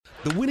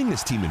The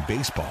winningest team in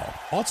baseball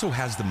also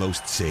has the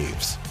most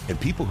saves, and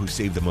people who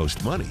save the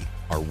most money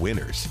are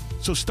winners.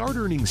 So start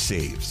earning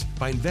saves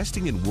by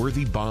investing in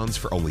worthy bonds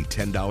for only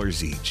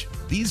 $10 each.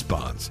 These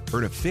bonds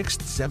earn a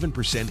fixed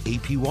 7%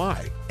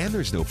 APY, and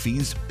there's no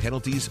fees,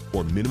 penalties,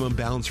 or minimum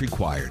balance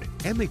required,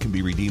 and they can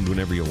be redeemed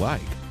whenever you like.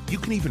 You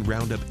can even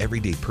round up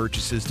everyday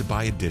purchases to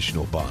buy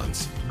additional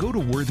bonds. Go to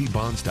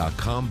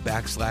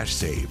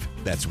worthybonds.com/save.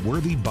 That's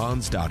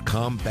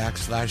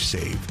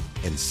worthybonds.com/save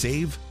and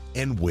save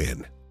and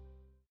win.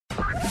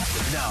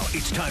 Now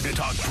it's time to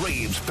talk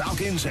Braves,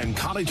 Falcons, and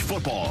college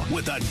football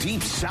with a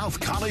Deep South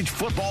college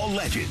football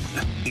legend.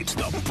 It's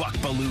the Buck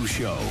Belue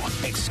Show,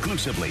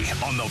 exclusively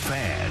on The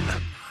Fan.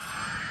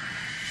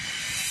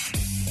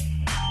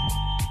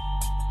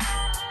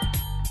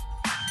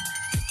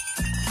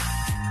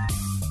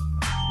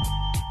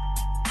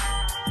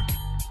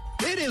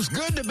 It is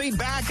good to be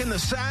back in the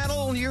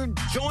saddle. You're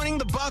joining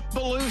the Buck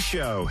Belue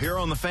Show here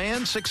on The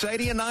Fan,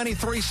 680 and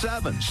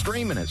 93.7.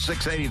 Streaming at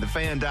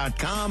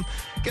 680thefan.com.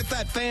 Get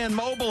that Fan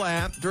mobile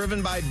app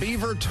driven by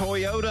Beaver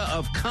Toyota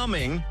of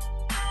Cumming.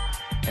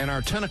 And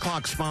our 10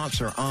 o'clock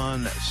sponsor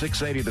on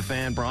 680 The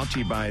Fan, brought to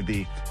you by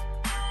the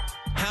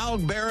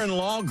Howard Barron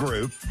Law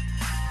Group.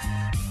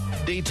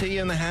 DT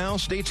in the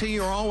house. DT,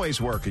 you're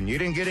always working. You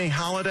didn't get any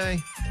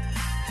holiday?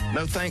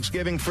 No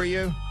Thanksgiving for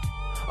you?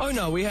 Oh,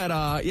 no, we had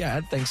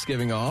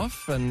Thanksgiving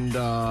off, and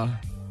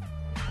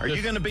Are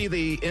you going to be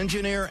the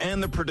engineer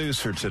and the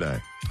producer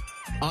today?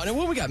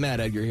 Well, we got Matt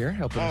Edgar here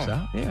helping us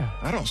out. Yeah,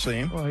 I don't see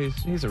him. Well,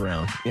 he's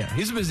around. Yeah,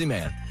 he's a busy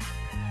man.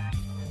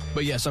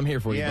 But yes, I'm here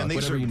for you, Buck,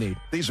 whatever you need.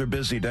 These are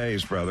busy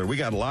days, brother. We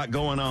got a lot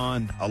going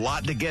on, a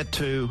lot to get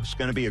to. It's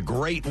going to be a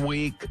great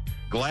week.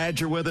 Glad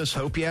you're with us.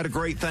 Hope you had a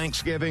great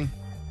Thanksgiving.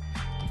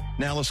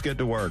 Now let's get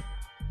to work.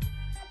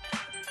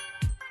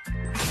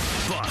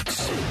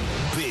 Bucks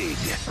Big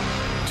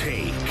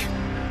Take.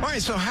 All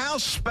right, so how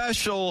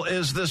special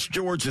is this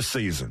Georgia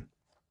season?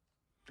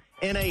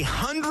 In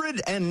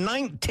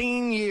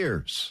 119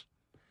 years,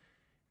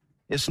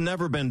 it's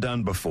never been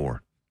done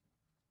before.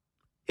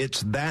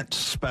 It's that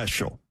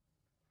special.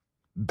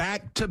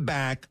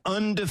 Back-to-back,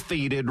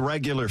 undefeated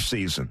regular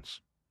seasons.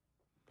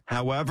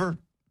 However,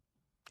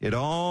 it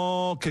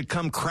all could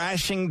come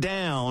crashing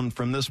down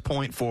from this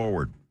point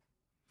forward.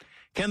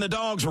 Can the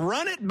Dogs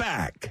run it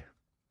back?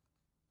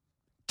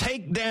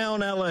 Take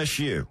down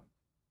LSU?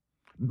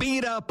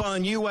 Beat up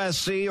on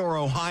USC or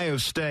Ohio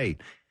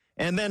State?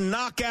 And then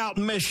knock out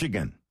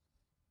Michigan?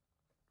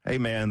 Hey,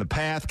 man, the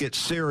path gets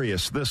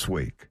serious this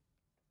week.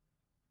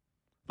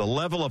 The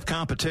level of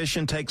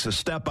competition takes a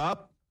step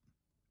up.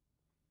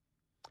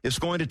 It's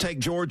going to take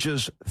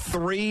Georgia's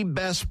 3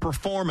 best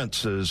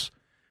performances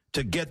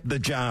to get the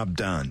job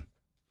done.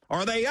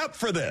 Are they up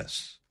for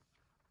this?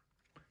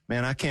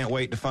 Man, I can't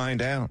wait to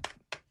find out.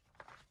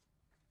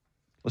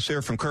 Let's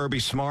hear from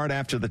Kirby Smart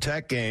after the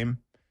Tech game,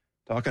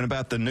 talking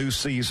about the new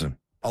season.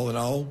 All in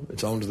all,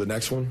 it's on to the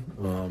next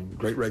one.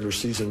 Great regular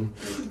season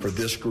for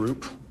this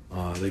group.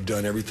 They've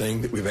done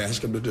everything that we've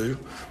asked them to do,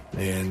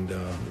 and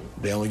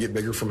they only get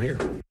bigger from here.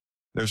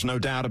 There's no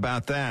doubt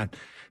about that.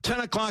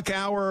 10 o'clock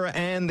hour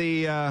and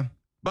the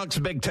Bucks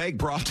Big Take,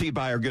 brought to you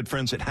by our good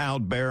friends at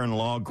Howard Barron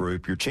Law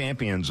Group, your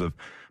champions of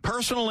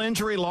personal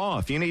injury law.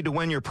 If you need to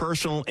win your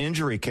personal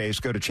injury case,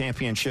 go to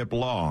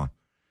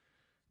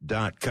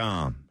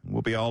championship.law.com.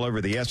 We'll be all over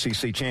the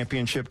SEC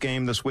championship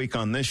game this week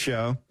on this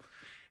show.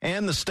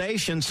 And the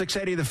station,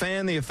 680 The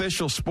Fan, the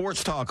official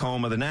sports talk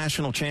home of the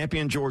national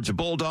champion Georgia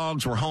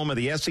Bulldogs. We're home of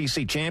the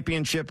SEC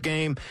championship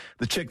game,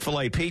 the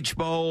Chick-fil-A Peach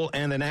Bowl,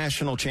 and the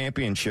national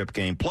championship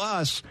game.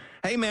 Plus,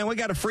 hey, man, we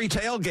got a free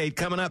tailgate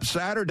coming up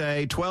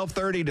Saturday,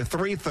 12:30 to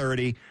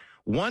 3:30,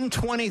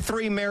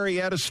 123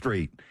 Marietta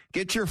Street.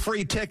 Get your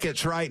free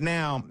tickets right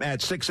now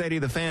at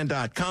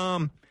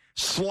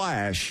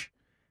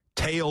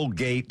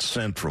 680thefan.com/tailgate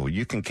central.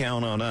 You can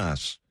count on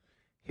us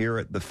here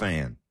at The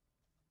Fan.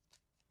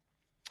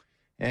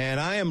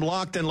 And I am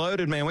locked and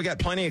loaded, man. We got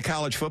plenty of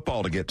college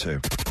football to get to.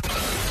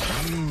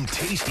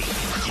 Tasty.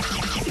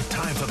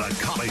 Time for the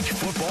College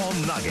Football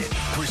Nugget.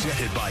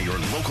 Presented by your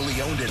locally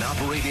owned and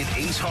operated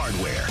Ace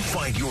Hardware.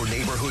 Find your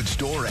neighborhood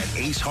store at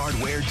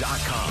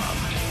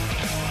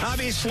acehardware.com.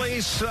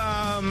 Obviously,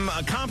 some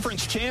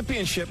conference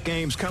championship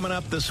games coming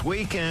up this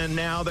weekend.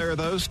 Now, there are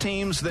those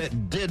teams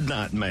that did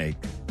not make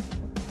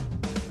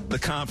the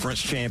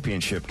conference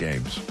championship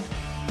games.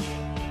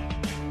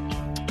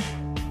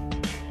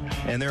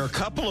 And there are a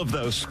couple of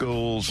those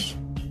schools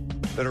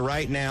that are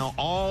right now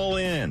all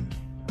in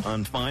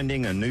on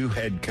finding a new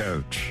head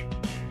coach,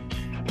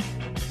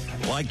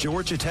 like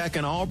Georgia Tech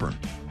and Auburn.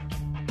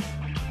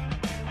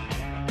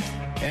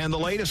 And the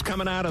latest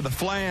coming out of the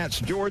Flats,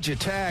 Georgia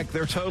Tech,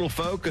 their total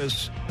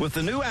focus with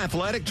the new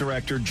athletic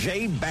director,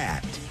 Jay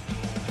Batt,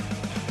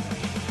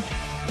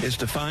 is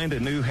to find a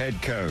new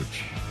head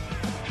coach.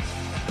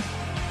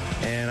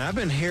 And I've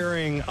been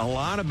hearing a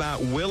lot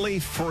about Willie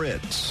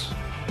Fritz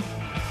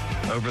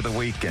over the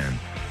weekend,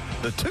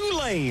 the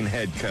Tulane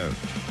head coach.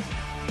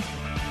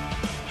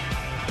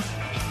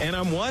 And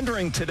I'm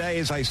wondering today,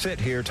 as I sit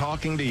here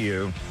talking to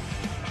you,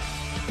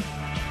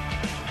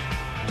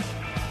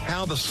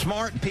 how the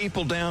smart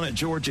people down at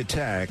Georgia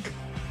Tech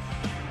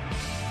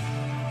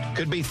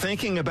could be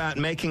thinking about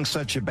making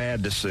such a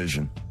bad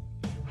decision.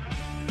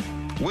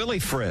 Willie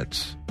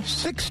Fritz,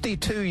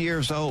 62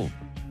 years old.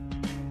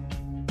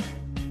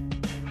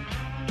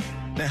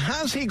 Now,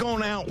 how's he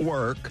going to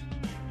outwork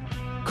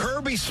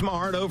Kirby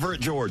Smart over at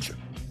Georgia?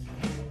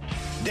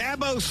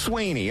 Dabo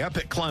Swinney up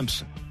at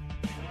Clemson.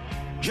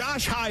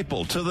 Josh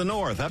Heupel to the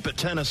north up at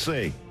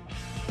Tennessee.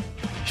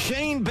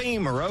 Shane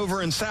Beamer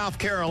over in South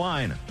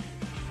Carolina.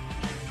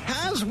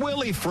 How's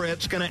Willie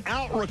Fritz going to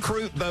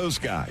out-recruit those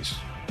guys?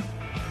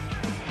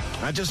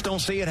 I just don't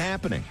see it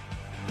happening.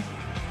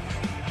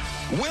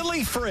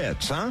 Willie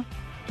Fritz, huh?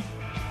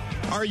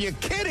 Are you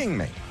kidding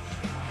me?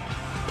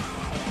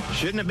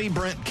 Shouldn't it be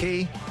Brent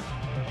Key?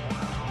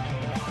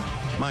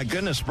 My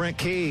goodness, Brent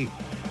Key,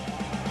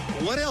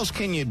 what else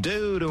can you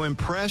do to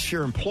impress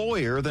your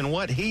employer than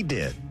what he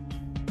did?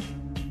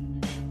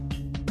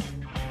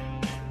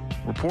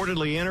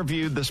 Reportedly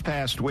interviewed this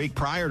past week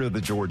prior to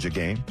the Georgia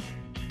game.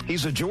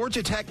 He's a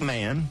Georgia Tech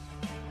man.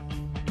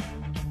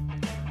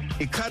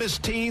 He cut his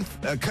teeth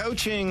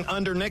coaching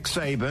under Nick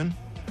Saban,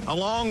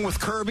 along with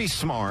Kirby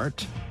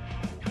Smart.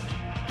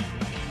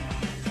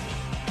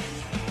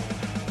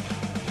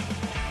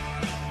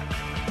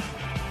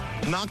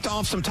 Knocked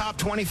off some top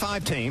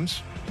 25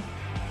 teams.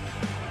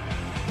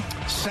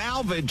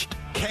 Salvaged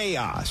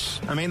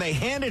chaos. I mean, they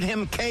handed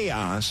him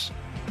chaos,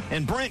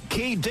 and Brent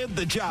Key did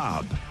the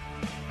job.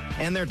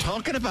 And they're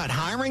talking about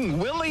hiring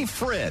Willie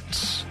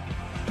Fritz.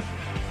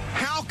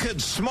 How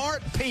could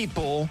smart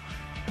people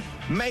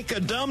make a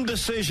dumb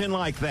decision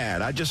like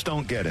that? I just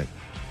don't get it.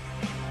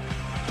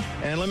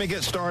 And let me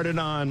get started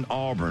on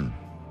Auburn.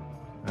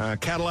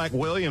 Cadillac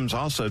Williams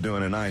also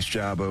doing a nice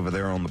job over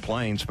there on the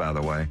Plains, by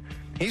the way.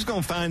 He's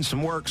going to find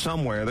some work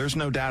somewhere. There's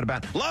no doubt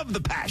about it. Love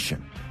the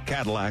passion,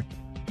 Cadillac.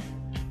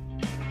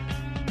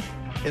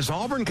 Is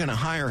Auburn going to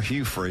hire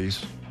Hugh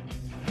Freeze?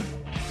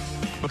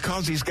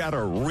 Because he's got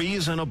a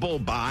reasonable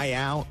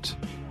buyout?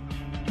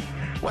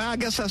 Well, I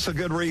guess that's a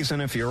good reason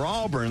if you're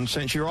Auburn,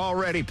 since you're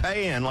already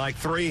paying like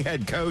 3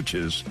 head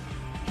coaches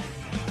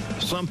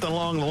something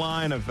along the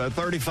line of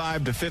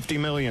 $35 to $50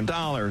 million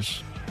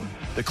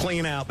to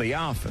clean out the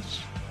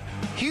office.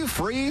 Hugh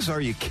Freeze, are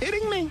you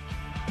kidding me?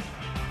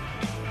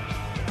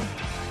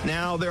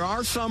 Now, there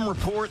are some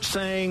reports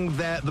saying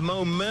that the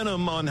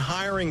momentum on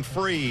hiring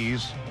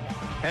Freeze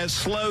has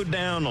slowed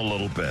down a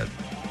little bit.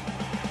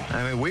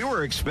 I mean, we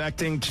were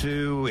expecting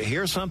to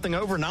hear something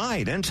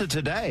overnight into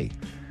today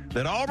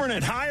that Auburn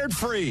had hired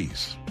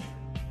Freeze.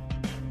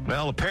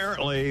 Well,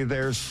 apparently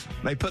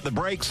they put the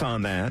brakes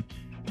on that.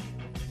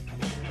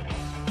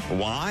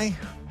 Why?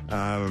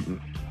 Can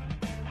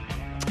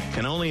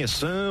only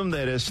assume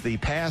that it's the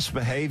past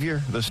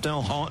behavior that's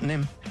still haunting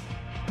him.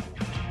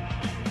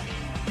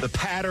 The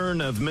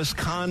pattern of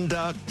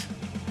misconduct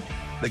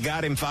that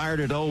got him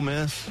fired at Ole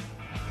Miss.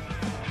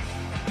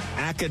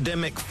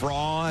 Academic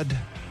fraud.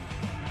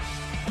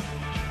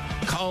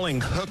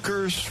 Calling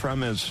hookers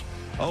from his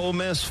Ole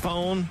Miss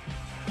phone.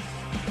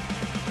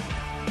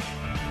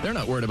 They're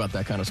not worried about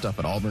that kind of stuff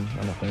at Auburn,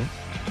 I don't think.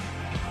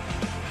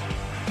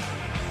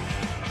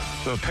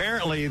 So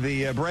apparently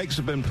the brakes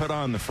have been put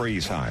on the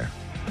Freeze hire.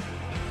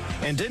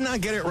 And didn't I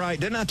get it right?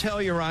 Didn't I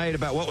tell you right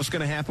about what was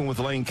going to happen with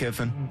Lane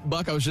Kiffin?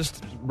 Buck, I was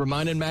just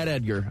reminding Matt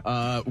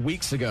Edgar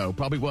weeks ago,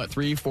 probably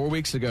 3-4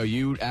 weeks ago,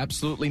 you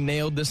absolutely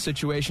nailed this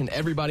situation.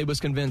 Everybody was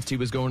convinced he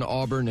was going to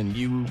Auburn, and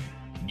you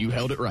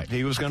held it right.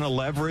 He was going to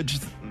leverage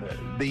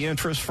the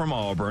interest from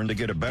Auburn to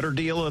get a better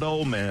deal at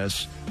Ole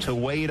Miss to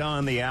wait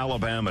on the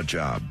Alabama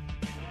job.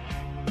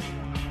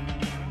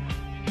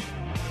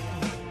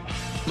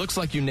 Looks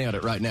like you nailed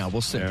it right now.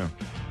 We'll see. Yeah.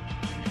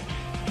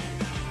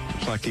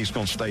 Looks like he's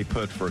going to stay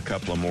put for a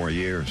couple of more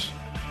years.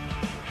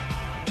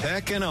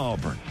 Tech and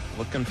Auburn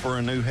looking for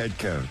a new head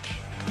coach.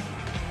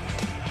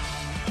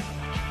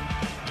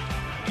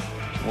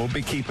 We'll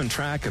be keeping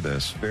track of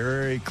this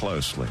very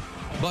closely.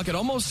 Buck, it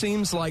almost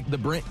seems like the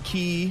Brent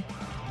Key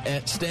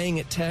at staying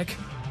at Tech,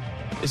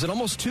 is it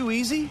almost too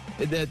easy?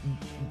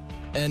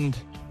 And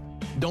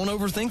don't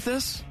overthink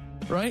this,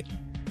 right?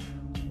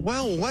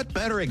 Well, what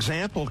better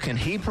example can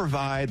he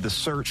provide the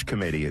search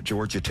committee at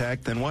Georgia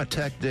Tech than what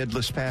Tech did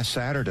this past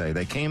Saturday?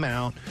 They came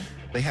out,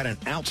 they had an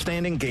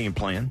outstanding game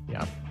plan.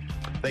 Yeah.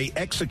 They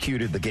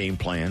executed the game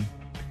plan.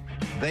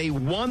 They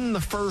won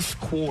the first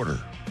quarter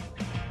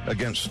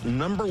against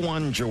number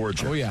 1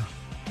 Georgia. Oh, yeah.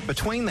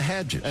 Between the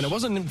hedges. And it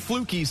wasn't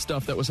fluky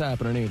stuff that was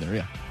happening either,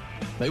 yeah.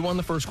 They won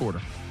the first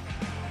quarter.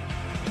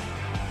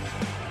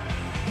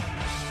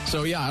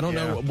 So, yeah, I don't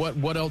know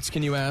what else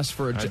can you ask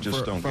from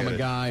a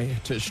guy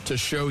to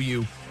show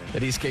you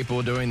that he's capable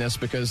of doing this,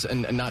 because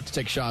and not to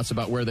take shots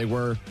about where they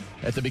were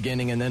at the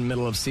beginning and then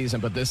middle of season,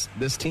 but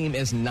this team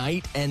is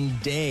night and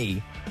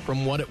day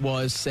from what it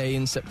was, say,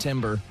 in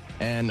September,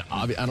 and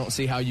I don't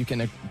see how you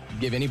can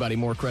give anybody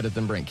more credit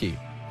than Brent Key.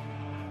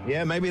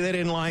 Yeah, maybe they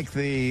didn't like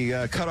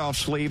the cut-off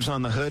sleeves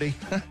on the hoodie.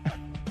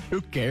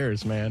 Who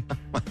cares, man?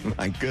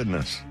 My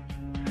goodness.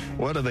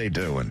 What are they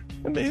doing?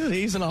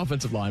 He's an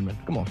offensive lineman.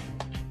 Come on.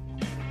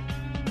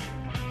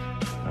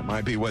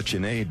 Might be what you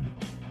need.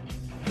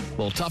 A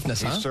little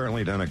toughness, He's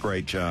certainly done a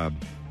great job.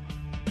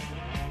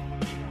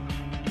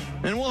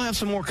 And we'll have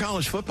some more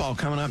college football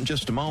coming up in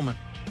just a moment.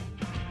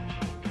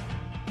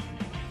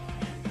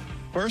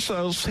 First,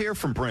 let's hear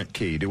from Brent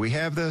Key. Do we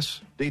have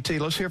this?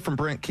 DT, let's hear from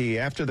Brent Key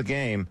after the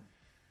game,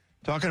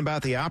 talking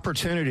about the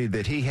opportunity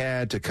that he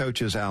had to coach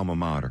his alma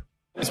mater.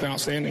 It's been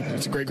outstanding.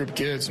 It's a great group of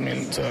kids. I mean,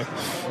 it's an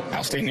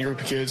outstanding group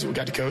of kids that we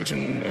got to coach,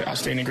 and an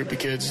outstanding group of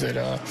kids that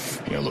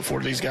look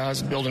forward to these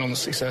guys building on the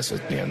success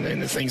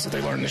and the things that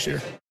they learned this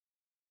year.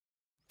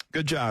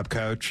 Good job,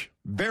 Coach.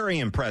 Very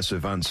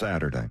impressive on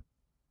Saturday.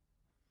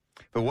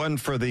 If it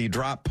wasn't for the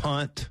drop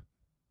punt,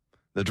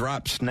 the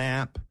drop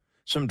snap,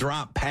 some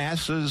drop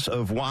passes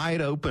of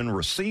wide open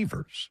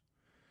receivers,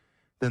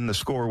 then the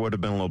score would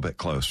have been a little bit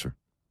closer.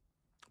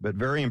 But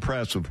very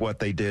impressive what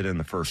they did in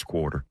the first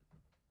quarter.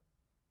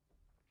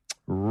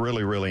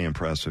 Really, really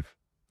impressive.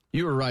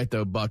 You were right,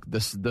 though, Buck.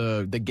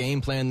 The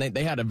game plan,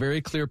 they had a very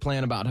clear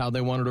plan about how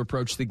they wanted to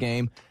approach the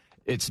game.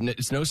 It's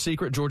no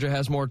secret Georgia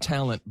has more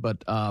talent,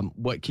 but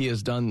what Key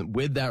has done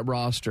with that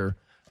roster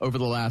over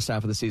the last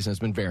half of the season has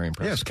been very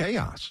impressive. Yes,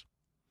 chaos.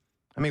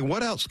 I mean,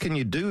 what else can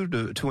you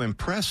do to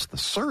impress the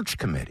search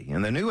committee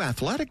and the new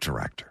athletic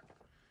director?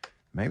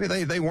 Maybe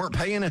they weren't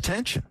paying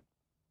attention.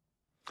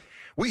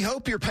 We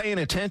hope you're paying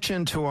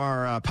attention to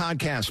our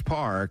podcast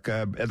park.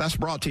 That's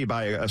brought to you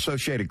by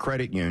Associated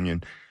Credit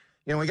Union.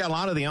 You know, we got a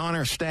lot of the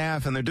honor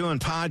staff, and they're doing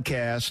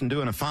podcasts and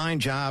doing a fine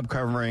job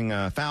covering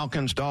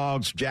Falcons,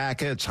 Dogs,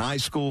 Jackets, high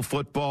school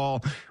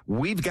football.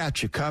 We've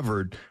got you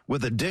covered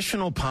with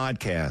additional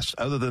podcasts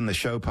other than the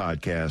show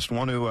podcast.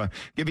 Want to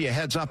give you a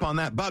heads up on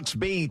that. Bucks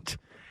Beat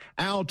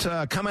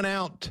coming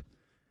out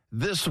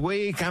this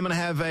week. I'm going to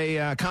have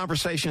a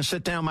conversation,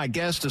 sit down. My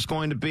guest is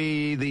going to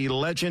be the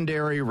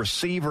legendary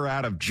receiver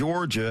out of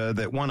Georgia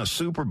that won a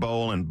Super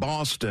Bowl in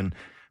Boston.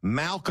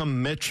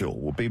 Malcolm Mitchell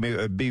will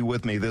be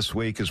with me this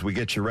week as we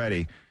get you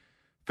ready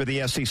for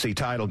the SEC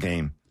title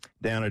game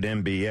down at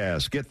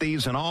MBS. Get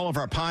these and all of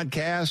our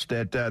podcasts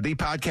at The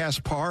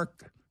Podcast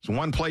Park. It's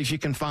one place you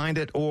can find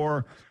it,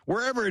 or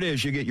wherever it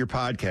is you get your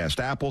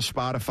podcast, Apple,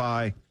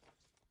 Spotify,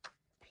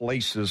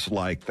 places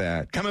like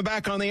that. Coming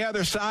back on the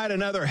other side,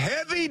 another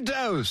heavy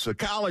dose of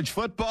college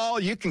football.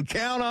 You can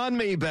count on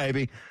me,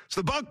 baby. It's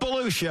the Buck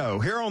Belue Show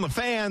here on the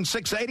Fan,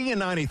 680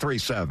 and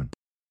 93.7.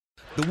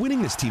 The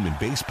winningest team in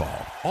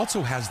baseball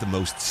also has the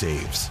most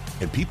saves,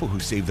 and people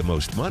who save the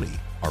most money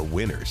are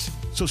winners.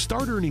 So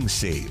start earning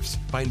saves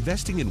by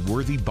investing in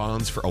worthy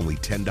bonds for only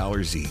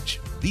 $10 each.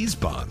 These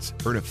bonds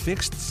earn a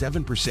fixed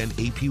 7%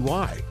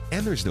 APY,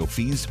 and there's no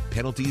fees,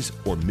 penalties,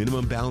 or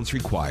minimum balance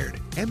required,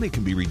 and they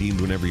can be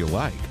redeemed whenever you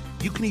like.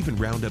 You can even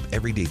round up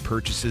everyday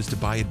purchases to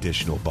buy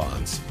additional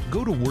bonds.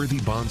 Go to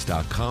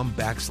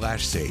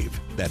worthybonds.com/save.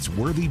 That's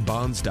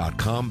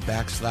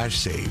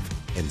worthybonds.com/save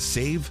and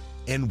save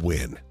and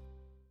win.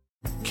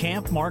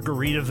 Camp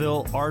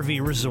Margaritaville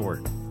RV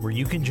Resort, where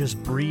you can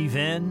just breathe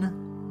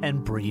in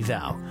and breathe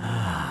out.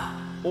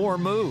 Or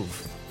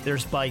move.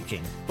 There's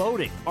biking,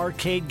 boating,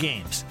 arcade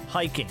games,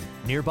 hiking,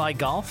 nearby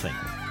golfing.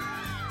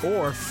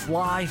 Or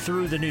fly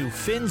through the new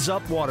Fins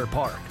Up Water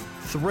Park.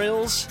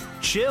 Thrills,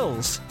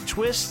 chills,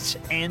 twists,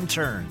 and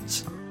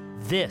turns.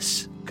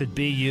 This could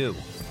be you.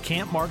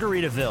 Camp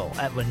Margaritaville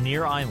at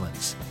Lanier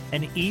Islands.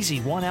 An easy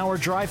 1-hour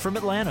drive from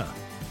Atlanta.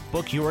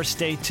 Book your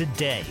stay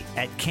today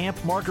at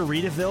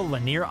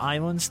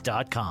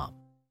campmargaritaville.lanierIslands.com.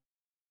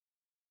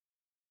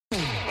 Buck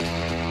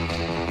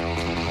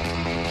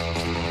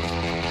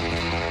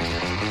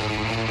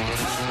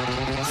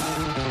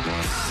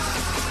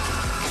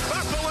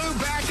Belue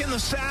back in the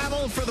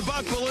saddle for the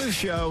Buck Belue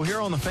Show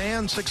here on the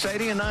Fan,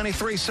 680 and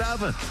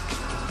 93.7.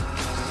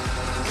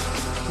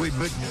 We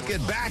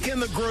get back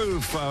in the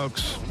groove,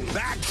 folks.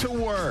 Back to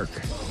work.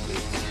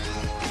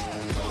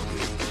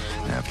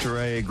 After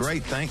a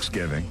great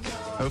Thanksgiving.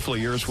 Hopefully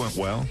yours went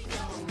well.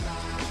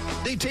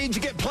 DT, did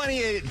you get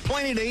plenty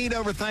to eat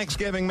over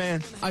Thanksgiving,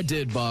 man? I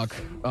did, Buck.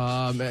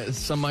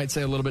 Some might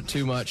say a little bit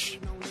too much.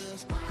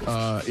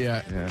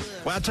 Yeah.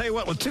 Well, I'll tell you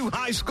what, with two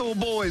high school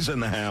boys in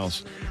the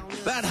house,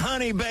 that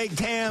honey-baked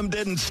ham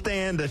didn't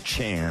stand a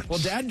chance. Well,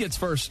 Dad gets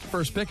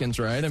first pickings,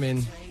 right? I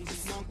mean,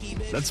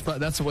 that's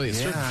the way it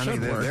should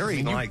work. They're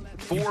eating like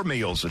 4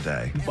 meals a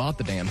day. You bought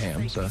the damn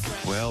ham, so.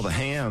 Well, the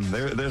ham,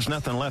 there's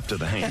nothing left of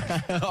the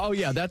ham. Oh,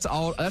 yeah, that's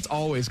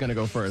always going to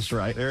go first,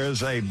 right? There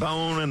is a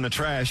bone in the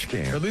trash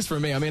can. Or at least for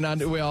me. I mean,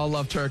 we all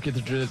love turkey,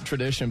 the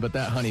tradition, but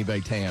that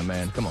honey-baked ham,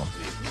 man, come on.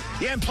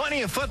 Yeah, and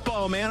plenty of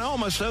football, man. I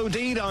almost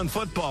OD'd on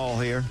football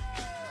here.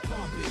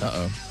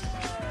 Uh-oh.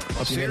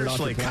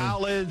 Seriously,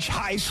 college,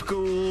 high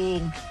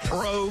school,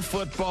 pro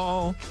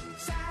football.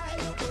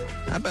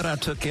 I bet I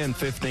took in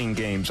 15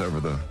 games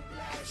over the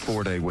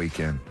 4-day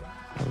weekend.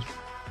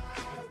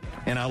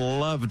 And I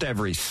loved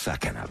every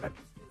second of it.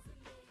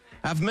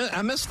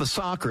 I missed the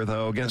soccer,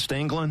 though, against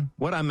England.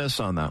 What'd I miss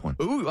on that one?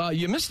 Ooh,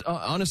 you missed,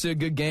 honestly, a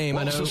good game.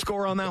 What was the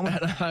score on that one?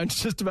 I was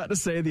just about to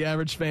say the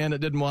average fan that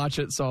didn't watch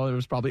it saw it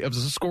was a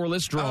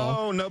scoreless draw.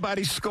 Oh,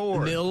 nobody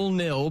scored.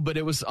 0-0, but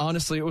it was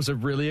a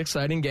really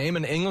exciting game,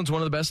 and England's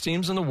one of the best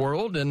teams in the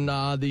world, and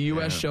the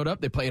U.S. showed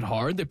up. They played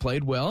hard. They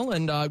played well,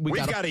 and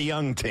we've got a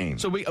young team.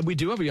 So we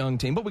do have a young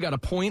team, but we got a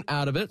point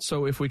out of it,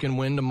 so if we can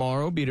win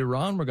tomorrow, beat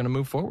Iran, we're going to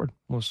move forward.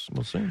 We'll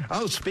see.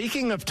 Oh,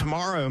 speaking of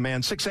tomorrow,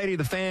 man, 680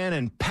 The Fan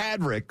and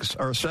Padricks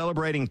are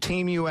celebrating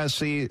Team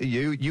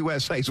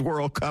USA's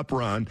World Cup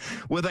run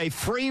with a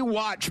free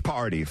watch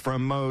party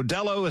from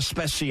Modelo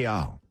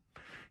Especial.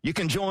 You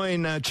can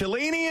join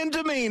Cellini and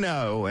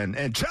Domino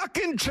and Chuck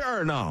and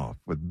Chernoff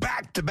with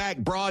back-to-back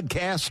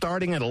broadcasts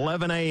starting at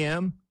 11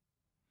 a.m.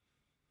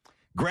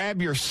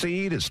 Grab your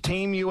seat as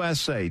Team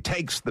USA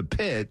takes the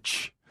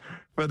pitch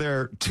for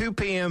their 2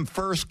 p.m.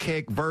 first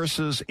kick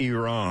versus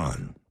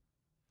Iran.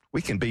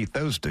 We can beat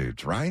those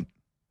dudes, right?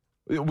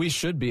 We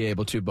should be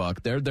able to,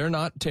 Buck. They're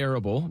not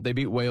terrible. They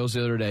beat Wales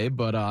the other day,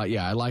 but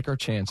I like our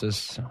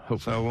chances.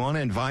 Hopefully. So I want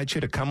to invite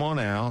you to come on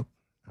out,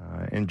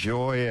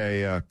 enjoy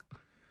a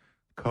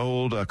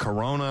cold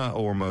Corona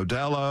or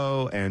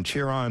Modelo, and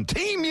cheer on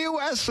Team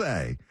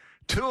USA.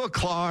 2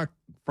 o'clock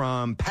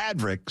from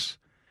Padricks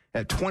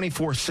at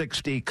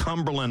 2460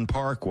 Cumberland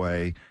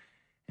Parkway.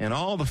 And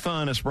all the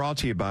fun is brought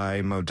to you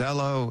by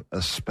Modelo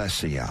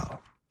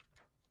Especial.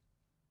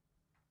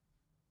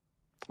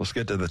 Let's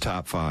get to the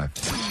top 5.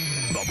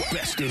 The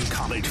best in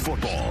college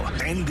football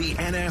and the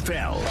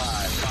NFL.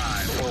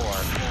 5, 4,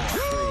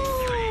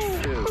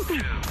 3,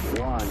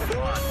 2, 1.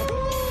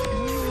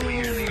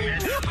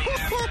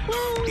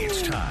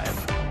 It's time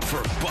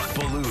for Buck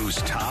Belew's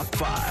Top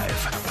 5.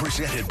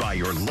 Presented by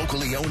your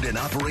locally owned and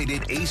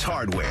operated Ace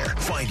Hardware.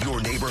 Find your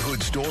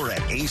neighborhood store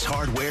at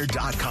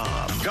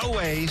acehardware.com.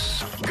 Go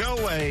Ace.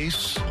 Go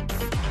Ace.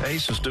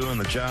 Ace is doing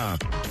the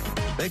job.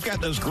 They've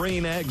got those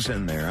green eggs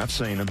in there. I've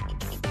seen them.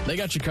 They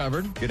got you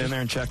covered. Get in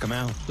there and check them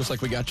out. Just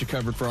like we got you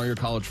covered for all your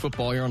college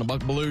football here on the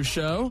Buck Belue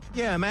Show.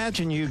 Yeah,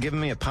 imagine you giving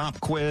me a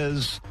pop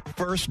quiz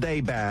first day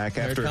back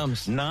after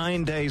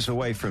 9 days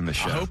away from the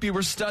show. I hope you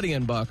were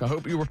studying, Buck. I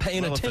hope you were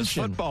paying attention. If it's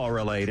football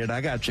related,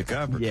 I got you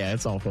covered. Yeah,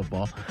 it's all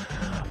football.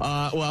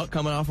 Well,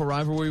 coming off a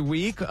rivalry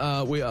week,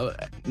 we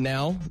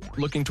now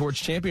looking towards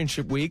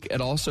championship week. It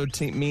also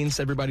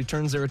means everybody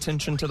turns their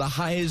attention to the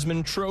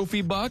Heisman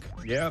Trophy, Buck.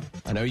 Yep.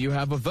 I know you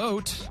have a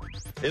vote.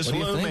 It's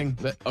looming.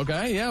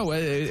 Okay, yeah, well,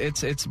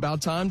 it's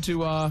about time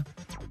to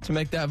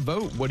make that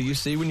vote. What do you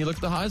see when you look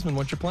at the Heisman?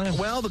 What's your plan?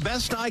 Well, the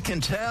best I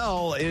can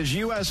tell is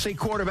USC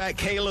quarterback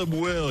Caleb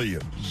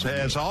Williams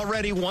has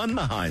already won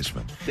the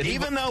Heisman,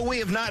 even though we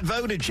have not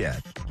voted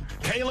yet.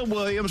 Caleb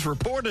Williams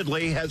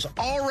reportedly has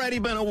already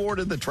been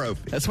awarded the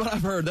trophy. That's what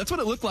I've heard. That's what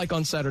it looked like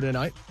on Saturday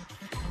night.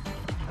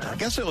 I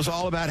guess it was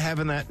all about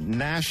having that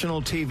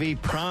national TV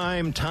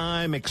prime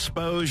time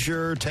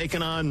exposure,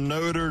 taking on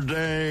Notre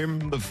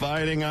Dame, the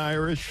Fighting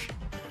Irish.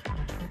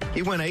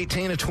 He went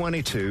 18 of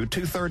 22,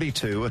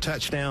 232, a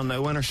touchdown,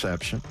 no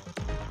interception.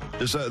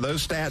 Does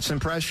those stats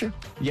impress you?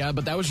 Yeah,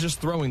 but that was just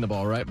throwing the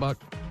ball, right, Buck?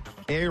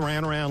 Yeah, he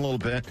ran around a little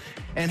bit.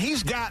 And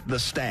he's got the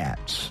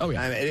stats. Oh,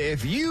 yeah. I mean,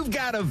 if you've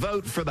got to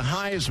vote for the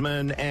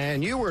Heisman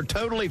and you were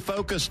totally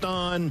focused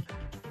on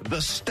the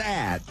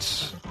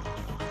stats,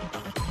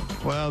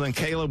 well, then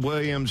Caleb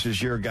Williams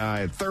is your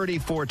guy.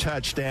 34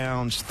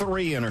 touchdowns,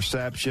 3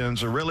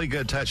 interceptions, a really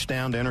good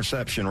touchdown to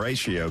interception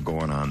ratio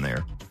going on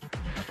there.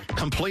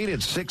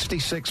 Completed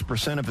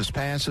 66% of his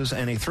passes,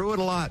 and he threw it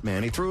a lot,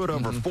 man. He threw it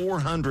over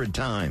 400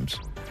 times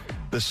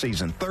this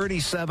season.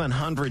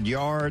 3,700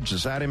 yards.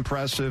 Is that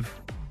impressive?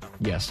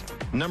 Yes.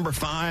 Number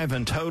 5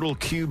 in total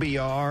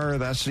QBR.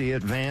 That's the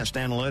advanced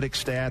analytics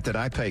stat that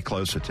I pay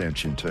close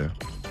attention to.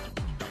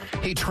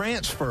 He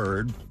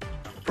transferred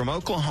from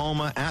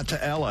Oklahoma out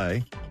to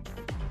L.A.,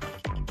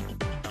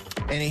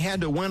 and he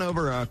had to win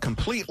over a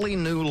completely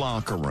new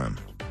locker room,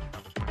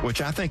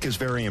 which I think is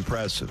very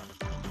impressive.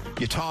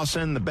 You toss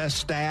in the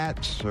best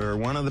stats or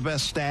one of the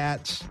best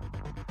stats.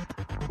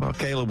 Well,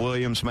 Caleb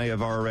Williams may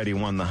have already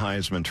won the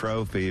Heisman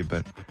Trophy,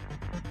 but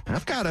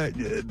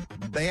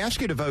they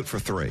ask you to vote for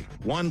 3.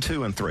 1,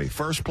 2, and 3.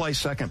 First place,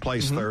 second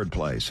place, third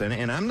place.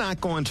 And I'm not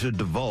going to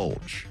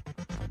divulge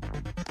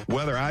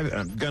whether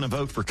I'm going to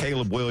vote for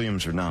Caleb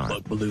Williams or not.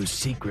 Buck Belue's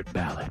secret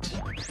ballot.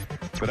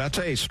 But I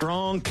tell you,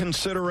 strong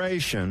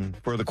consideration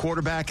for the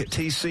quarterback at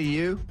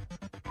TCU.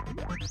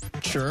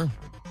 Sure.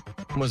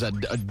 Was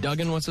that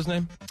Duggan? What's his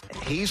name?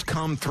 He's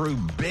come through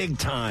big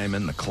time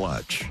in the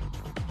clutch.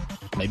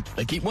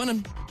 They keep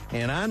winning.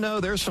 And I know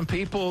there's some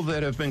people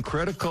that have been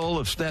critical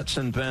of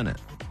Stetson Bennett.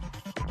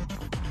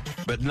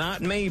 But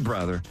not me,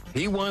 brother.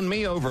 He won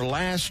me over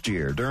last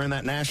year during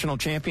that national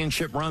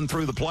championship run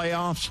through the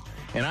playoffs,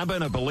 and I've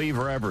been a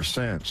believer ever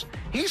since.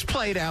 He's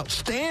played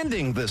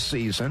outstanding this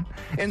season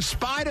in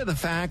spite of the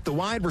fact the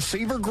wide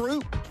receiver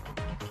group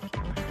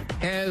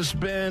has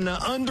been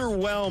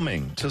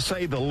underwhelming, to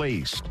say the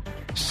least.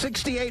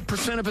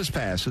 68% of his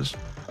passes,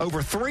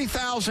 over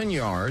 3,000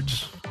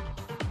 yards,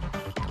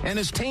 and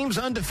his team's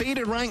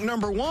undefeated, ranked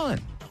number 1.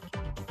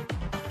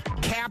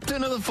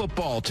 captain of the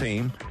football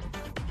team,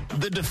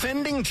 the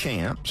defending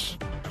champs.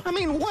 I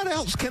mean, what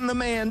else can the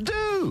man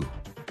do?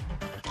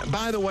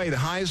 By the way, the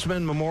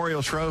Heisman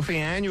Memorial Trophy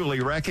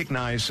annually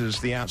recognizes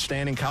the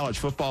outstanding college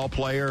football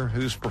player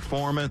whose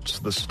performance,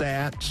 the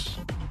stats,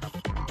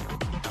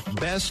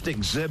 best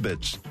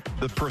exhibits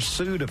the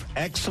pursuit of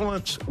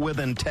excellence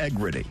with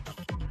integrity.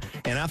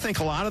 And I think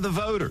a lot of the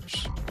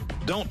voters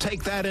don't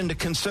take that into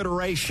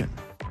consideration.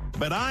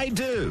 But I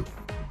do.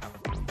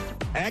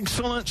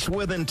 Excellence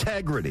with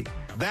integrity.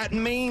 That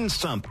means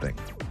something.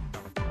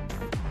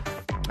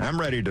 I'm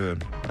ready to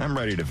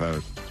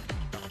vote.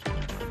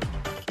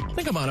 I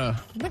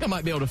think I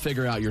might be able to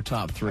figure out your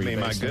top three. I mean,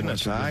 my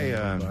goodness,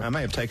 I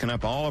may have taken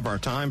up all of our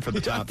time for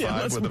the top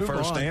five with the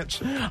first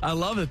answer. I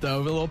love it, though.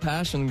 A little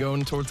passion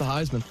going towards the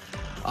Heisman.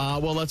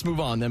 Well, let's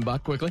move on then,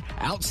 Buck, quickly.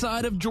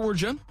 Outside of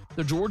Georgia,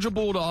 the Georgia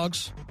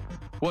Bulldogs,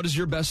 what is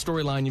your best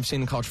storyline you've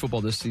seen in college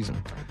football this season?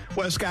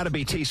 Well, it's got to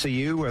be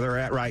TCU, where they're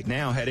at right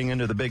now, heading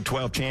into the Big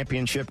 12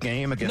 championship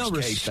game against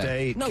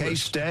K-State.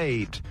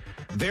 K-State,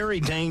 very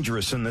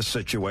dangerous in this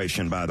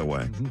situation, by the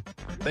way. Mm-hmm.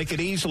 They could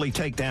easily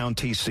take down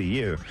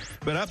TCU.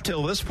 But up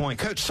till this point,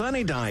 Coach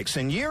Sonny Dykes,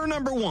 in year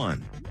number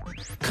 1,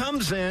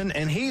 comes in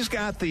and he's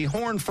got the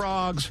Horned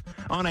Frogs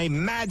on a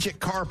magic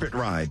carpet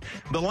ride.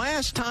 The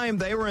last time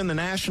they were in the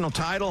national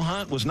title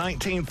hunt was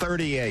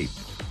 1938.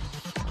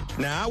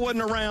 Now, I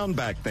wasn't around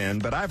back then,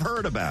 but I've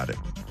heard about it,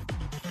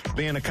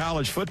 being a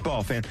college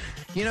football fan.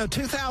 You know,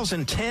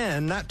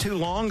 2010, not too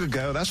long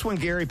ago, that's when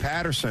Gary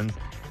Patterson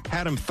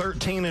had them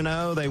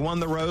 13-0. They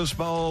won the Rose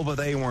Bowl, but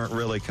they weren't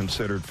really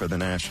considered for the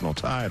national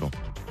title.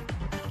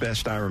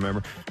 Best I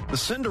remember. The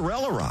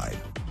Cinderella ride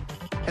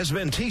has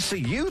been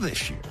TCU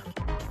this year.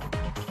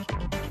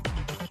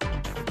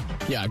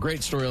 Yeah,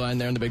 great storyline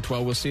there in the Big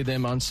 12. We'll see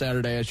them on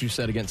Saturday, as you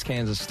said, against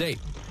Kansas State.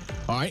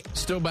 All right,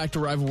 still back to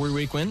rivalry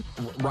weekend.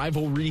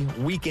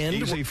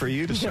 Easy for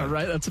you to say. Yeah,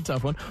 right, that's a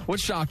tough one. What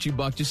shocked you,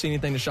 Buck? Did you see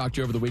anything that shocked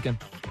you over the weekend?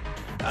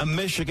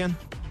 Michigan.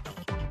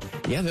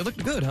 Yeah, they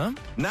looked good, huh?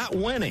 Not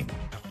winning.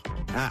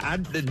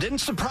 It didn't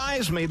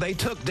surprise me. They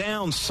took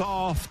down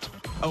soft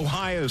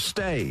Ohio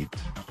State.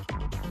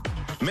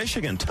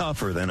 Michigan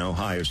tougher than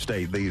Ohio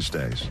State these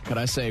days. Could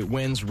I say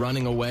wins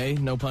running away,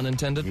 no pun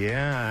intended?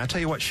 Yeah, I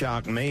tell you what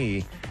shocked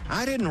me.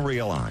 I didn't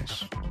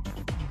realize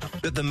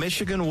that the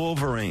Michigan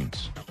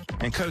Wolverines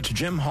and Coach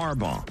Jim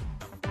Harbaugh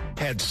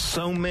had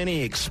so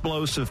many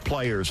explosive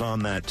players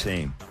on that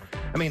team.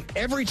 I mean,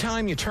 every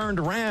time you turned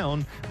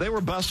around, they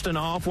were busting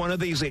off one of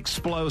these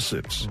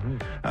explosives.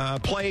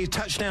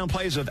 Touchdown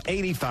plays of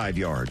 85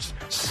 yards,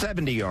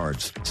 70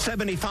 yards,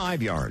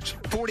 75 yards,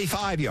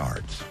 45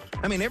 yards.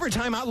 I mean, every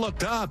time I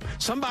looked up,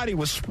 somebody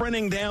was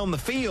sprinting down the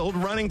field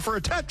running for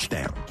a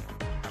touchdown.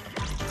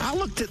 I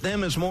looked at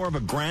them as more of a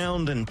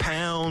ground and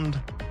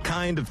pound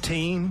kind of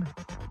team.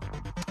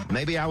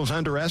 Maybe I was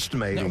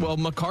underestimating. Yeah, well,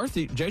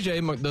 McCarthy,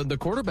 JJ, the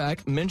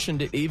quarterback,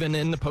 mentioned it even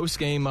in the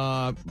post-game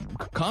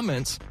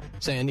comments,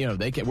 saying, you know,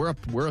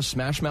 we're a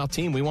smash-mouth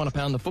team. We want to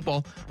pound the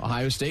football.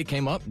 Ohio State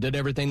came up, did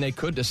everything they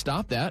could to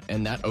stop that,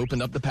 and that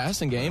opened up the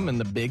passing game and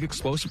the big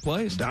explosive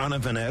plays.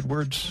 Donovan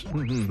Edwards,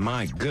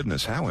 my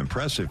goodness, how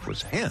impressive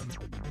was him?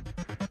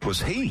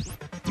 Was he?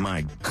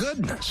 My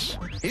goodness.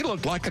 He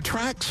looked like a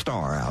track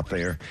star out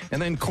there.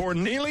 And then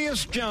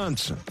Cornelius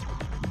Johnson,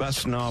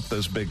 busting off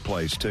those big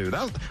plays, too.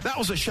 That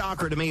was a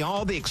shocker to me,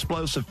 all the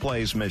explosive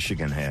plays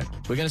Michigan had.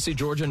 We're going to see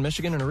Georgia and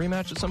Michigan in a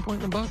rematch at some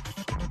point in the Buck?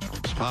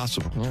 It's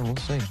possible. Yeah, we'll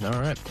see. All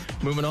right.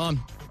 Moving on.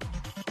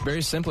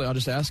 Very simply, I'll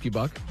just ask you,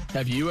 Buck,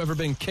 have you ever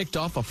been kicked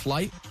off a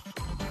flight?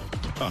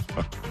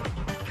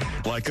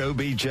 Like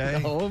OBJ?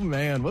 Oh,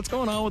 man. What's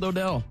going on with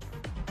Odell?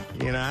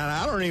 You know,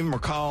 I don't even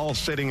recall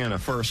sitting in a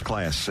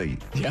first-class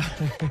seat. Yeah.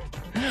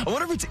 I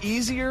wonder if it's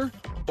easier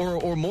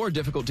or more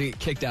difficult to get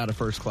kicked out of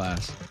first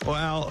class.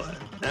 Well,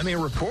 I mean,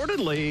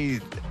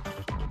 reportedly,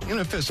 you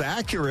know, if it's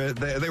accurate,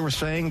 they were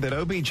saying that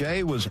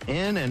OBJ was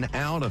in and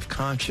out of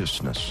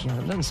consciousness. Yeah,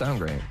 that doesn't sound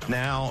great.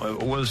 Now,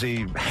 was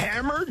he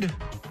hammered?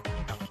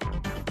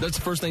 That's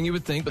the first thing you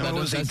would think, but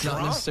that's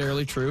not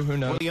necessarily true. Who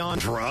knows? Was he on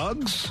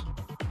drugs?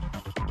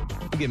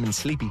 Get him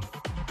sleepy.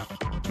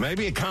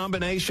 Maybe a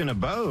combination of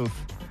both.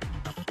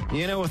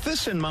 You know, with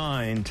this in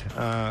mind,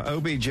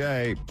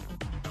 OBJ,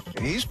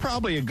 he's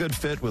probably a good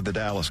fit with the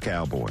Dallas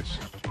Cowboys.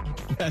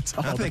 That's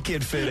all. I think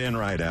he'd fit in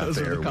right out those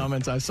there. Those are the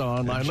comments I saw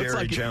online. Jerry Looks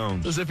like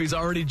Jones. As if he's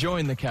already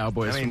joined the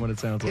Cowboys, from what it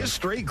sounds like. His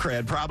street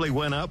cred probably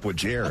went up with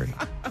Jerry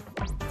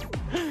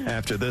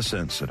after this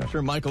incident. I'm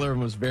sure Michael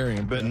Irvin was very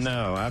impressed. But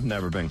no, I've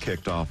never been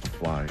kicked off a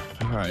flight.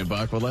 All right,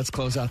 Buck. Well, let's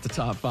close out the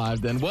top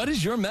five then. What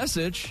is your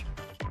message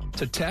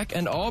to Tech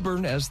and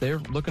Auburn as they're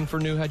looking for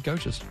new head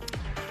coaches?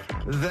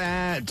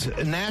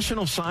 That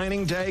National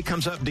Signing Day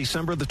comes up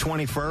December the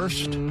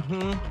 21st.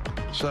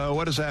 Mm-hmm. So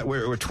what is that?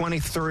 We're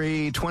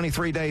 23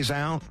 days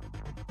out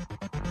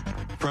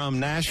from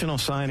National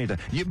Signing Day.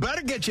 You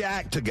better get your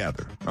act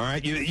together, all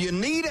right? You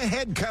need a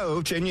head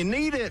coach, and you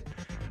need it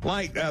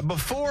like a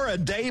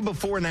day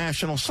before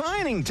National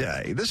Signing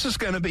Day. This is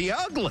going to be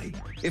ugly.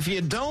 If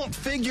you don't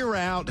figure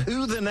out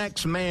who the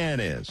next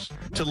man is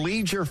to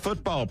lead your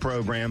football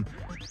program,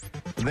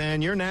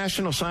 then your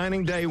National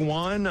Signing Day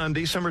 1 on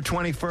December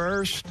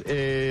 21st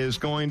is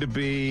going to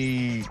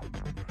be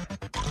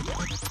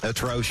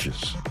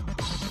atrocious.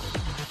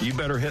 You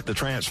better hit the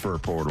transfer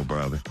portal,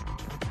 brother,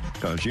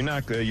 because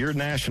your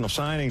National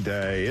Signing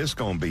Day is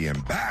going to be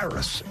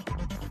embarrassing.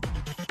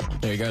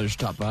 There you go. There's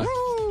your top 5.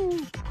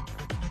 Woo!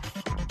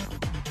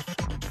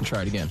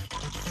 Try it again.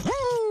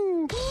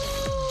 Woo!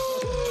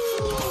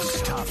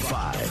 Bucks Top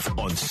 5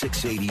 on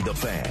 680 The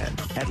Fan,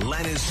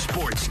 Atlanta's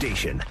sports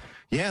station.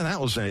 Yeah, that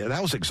was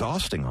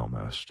exhausting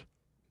almost.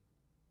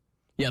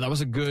 Yeah, that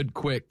was a good,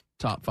 quick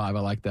top 5. I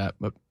like that,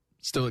 but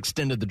still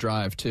extended the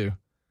drive, too.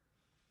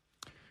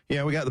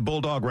 Yeah, we got the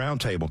Bulldog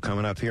Roundtable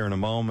coming up here in a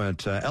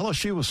moment.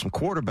 LSU with some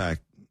quarterback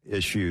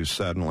issues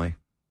suddenly.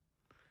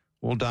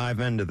 We'll dive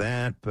into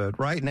that, but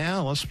right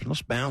now, let's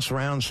bounce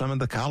around some of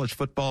the college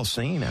football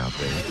scene out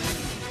there.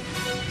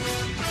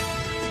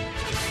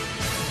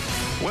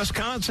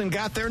 Wisconsin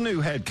got their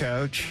new head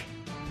coach,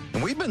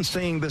 and we've been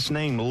seeing this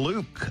name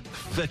Luke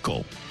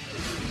Fickell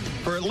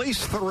for at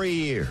least 3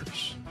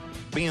 years,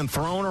 being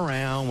thrown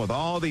around with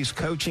all these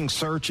coaching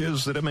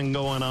searches that have been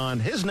going on.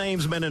 His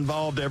name's been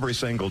involved every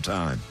single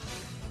time.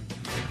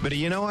 But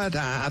you know what?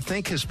 I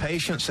think his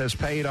patience has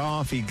paid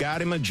off. He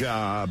got him a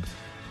job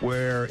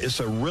where it's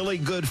a really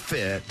good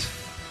fit,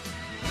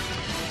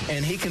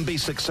 and he can be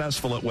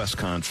successful at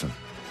Wisconsin.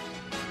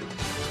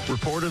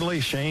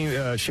 Reportedly,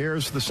 Shane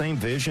shares the same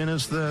vision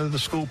as the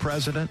school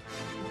president,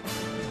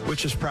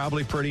 which is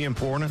probably pretty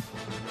important.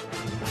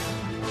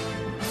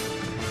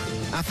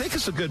 I think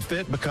it's a good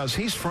fit because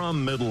he's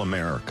from Middle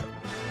America.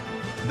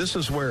 This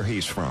is where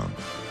he's from.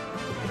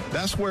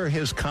 That's where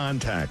his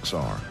contacts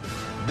are.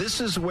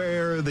 This is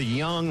where the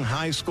young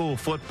high school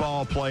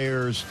football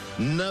players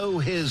know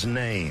his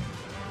name.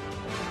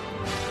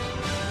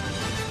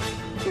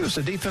 He was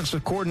the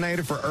defensive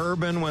coordinator for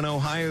Urban when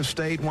Ohio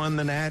State won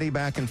the Natty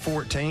back in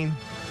 2014.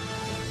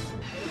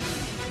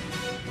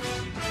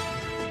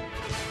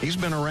 He's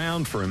been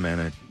around for a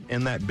minute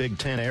in that Big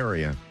Ten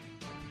area.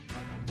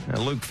 Now,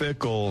 Luke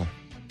Fickell,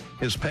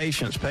 his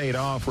patience paid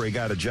off where he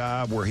got a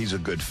job where he's a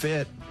good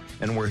fit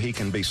and where he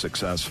can be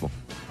successful.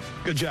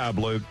 Good job,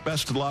 Luke.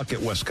 Best of luck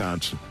at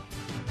Wisconsin.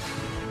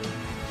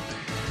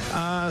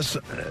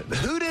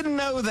 Who didn't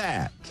know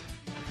that?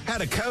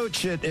 Had a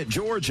coach at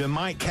Georgia,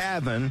 Mike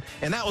Cavan,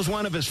 and that was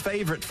one of his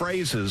favorite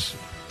phrases,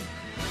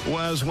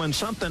 was when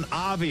something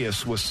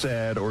obvious was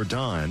said or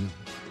done,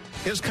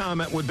 his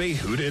comment would be,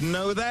 who didn't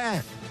know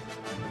that?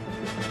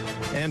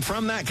 And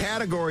from that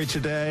category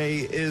today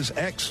is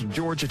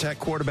ex-Georgia Tech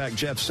quarterback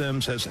Jeff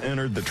Sims has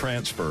entered the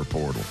transfer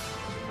portal.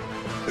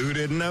 Who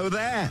didn't know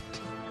that?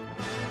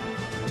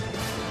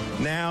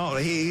 Now,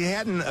 he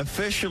hadn't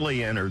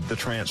officially entered the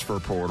transfer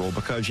portal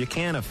because you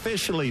can't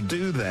officially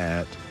do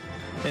that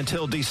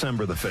until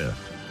December the 5th.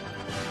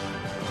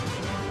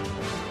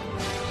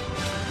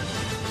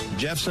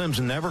 Jeff Sims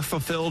never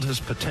fulfilled his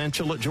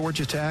potential at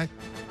Georgia Tech,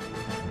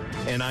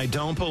 and I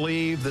don't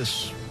believe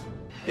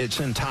it's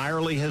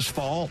entirely his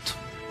fault.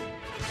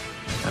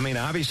 I mean,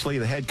 obviously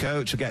the head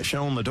coach got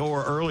shown the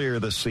door earlier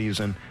this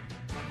season.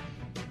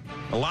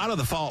 A lot of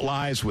the fault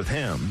lies with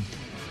him,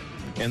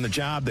 and the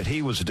job that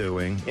he was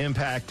doing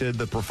impacted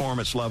the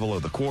performance level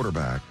of the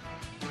quarterback.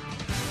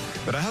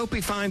 But I hope he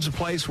finds a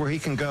place where he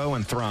can go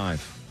and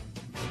thrive.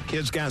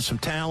 Kid's got some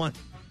talent.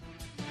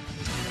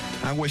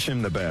 I wish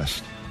him the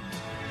best.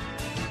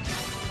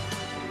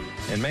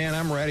 And, man,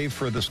 I'm ready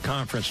for this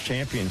conference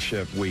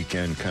championship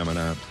weekend coming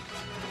up.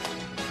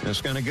 And it's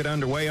going to get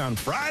underway on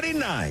Friday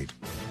night.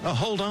 Oh,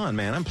 hold on,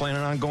 man. I'm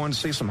planning on going to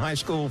see some high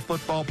school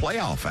football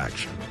playoff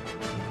action.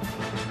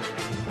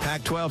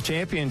 Pac-12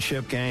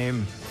 championship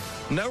game.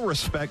 No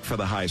respect for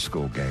the high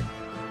school game.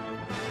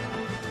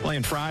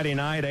 Playing Friday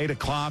night, 8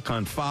 o'clock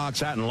on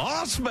Fox out in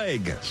Las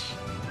Vegas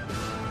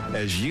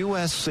as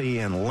USC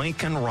and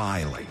Lincoln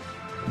Riley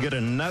get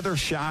another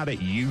shot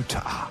at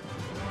Utah,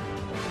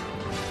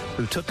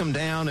 who took them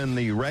down in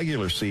the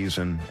regular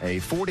season, a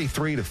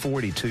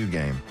 43-42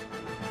 game.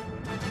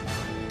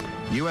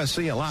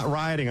 USC, a lot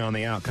riding on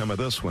the outcome of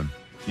this one.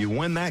 You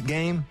win that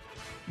game,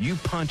 you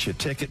punch a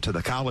ticket to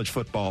the college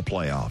football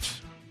playoffs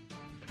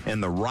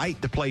and the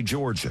right to play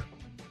Georgia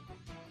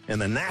in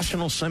the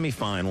national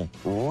semifinal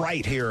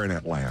right here in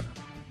Atlanta.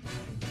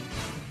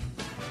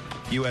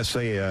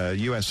 USC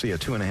a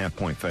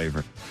 2.5-point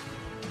favorite.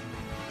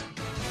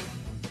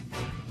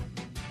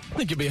 I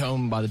think you'll be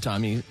home by the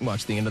time you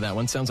watch the end of that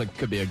one. Sounds like it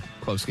could be a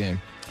close game.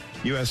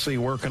 USC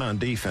working on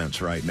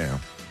defense right now.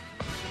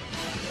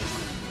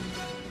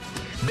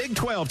 Big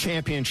 12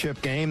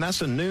 championship game.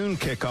 That's a noon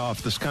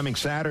kickoff this coming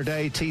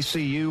Saturday.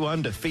 TCU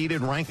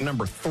undefeated, ranked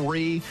number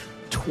 3,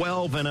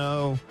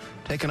 12-0,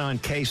 taking on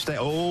K-State.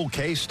 Oh,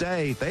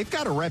 K-State, they've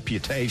got a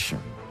reputation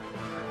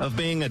of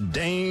being a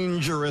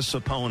dangerous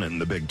opponent in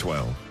the Big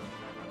 12.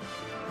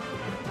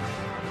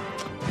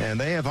 And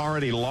they have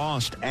already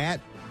lost at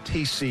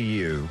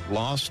TCU,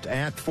 lost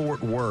at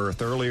Fort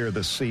Worth earlier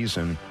this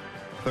season,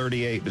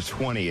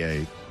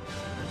 38-28.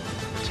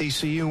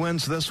 TCU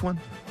wins this one.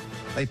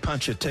 They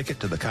punch a ticket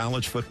to the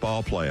college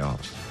football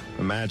playoffs.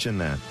 Imagine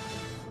that.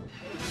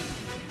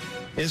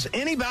 Is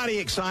anybody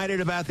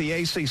excited about the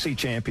ACC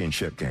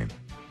championship game?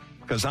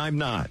 Because I'm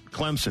not.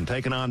 Clemson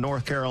taking on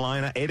North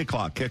Carolina, 8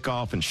 o'clock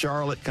kickoff in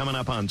Charlotte coming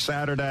up on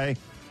Saturday.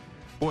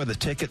 Boy, the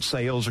ticket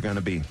sales are going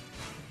to be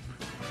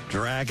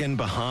dragging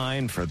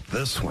behind for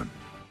this one.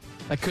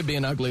 That could be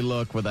an ugly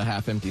look with a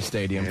half-empty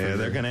stadium. Yeah,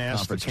 they're going to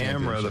ask the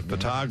camera, the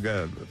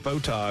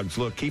photogs,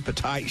 look, keep a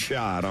tight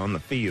shot on the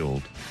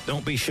field.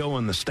 Don't be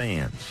showing the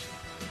stands.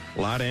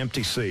 A lot of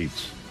empty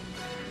seats.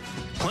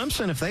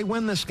 Clemson, if they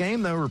win this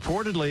game, though,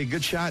 reportedly a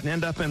good shot and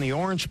end up in the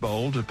Orange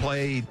Bowl to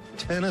play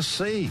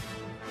Tennessee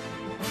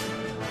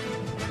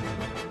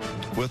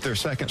with their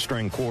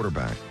second-string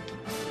quarterback.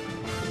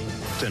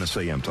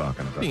 Tennessee, I'm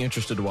talking about. Be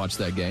interested to watch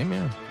that game,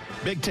 yeah.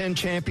 Big Ten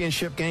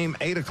championship game,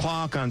 8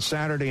 o'clock on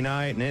Saturday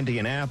night in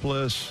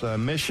Indianapolis,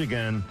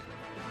 Michigan.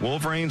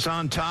 Wolverines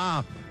on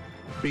top.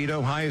 Beat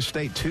Ohio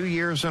State 2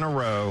 years in a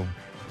row.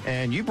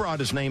 And you brought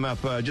his name up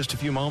just a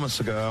few moments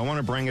ago. I want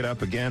to bring it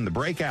up again. The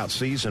breakout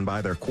season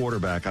by their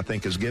quarterback, I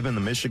think, has given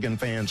the Michigan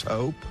fans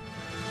hope.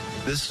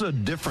 This is a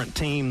different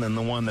team than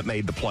the one that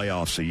made the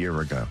playoffs a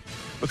year ago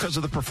because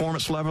of the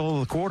performance level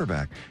of the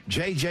quarterback.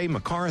 J.J.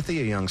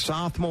 McCarthy, a young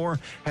sophomore,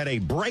 had a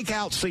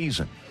breakout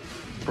season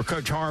for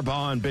Coach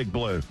Harbaugh and Big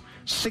Blue.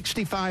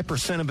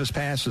 65% of his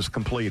passes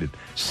completed,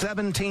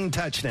 17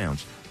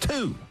 touchdowns,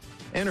 2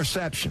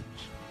 interceptions.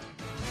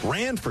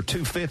 Ran for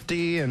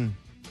 250 and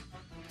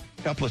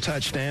a couple of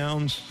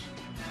touchdowns.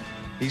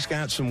 He's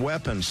got some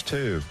weapons,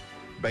 too,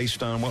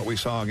 based on what we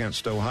saw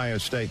against Ohio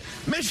State.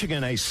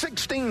 Michigan, a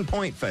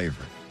 16-point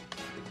favorite.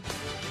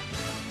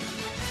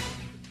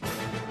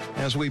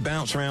 As we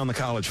bounce around the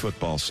college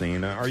football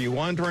scene, are you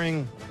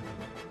wondering,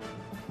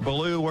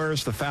 Baloo,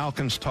 where's the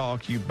Falcons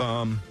talk, you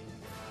bum?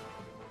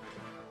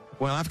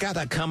 Well, I've got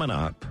that coming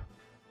up.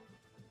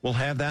 We'll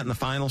have that in the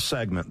final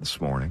segment this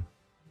morning.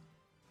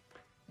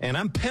 And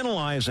I'm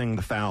penalizing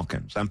the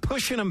Falcons. I'm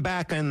pushing them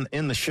back in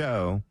the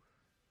show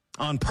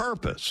on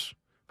purpose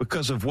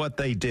because of what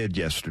they did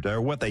yesterday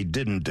or what they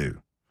didn't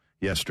do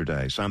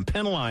yesterday. So I'm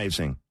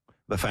penalizing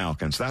the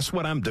Falcons. That's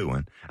what I'm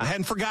doing. I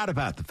hadn't forgot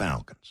about the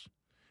Falcons.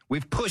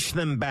 We've pushed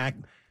them back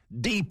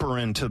deeper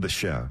into the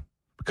show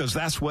because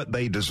that's what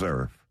they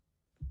deserve.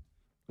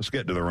 Let's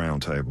get to the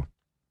round table.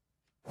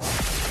 The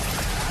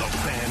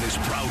Fan is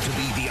proud to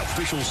be the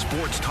official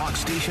sports talk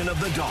station of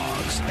the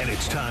Dogs, and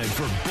it's time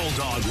for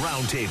Bulldog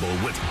Roundtable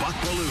with Buck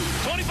Belue.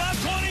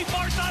 25-20,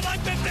 far sideline,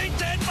 15,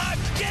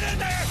 10-5, get in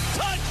there,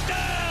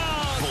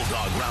 touchdown!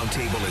 Bulldog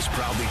Roundtable is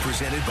proudly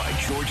presented by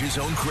Georgia's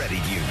own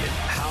credit union,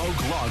 Haug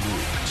Law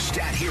Group,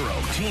 Stat Hero,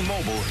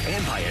 T-Mobile,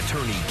 and by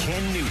attorney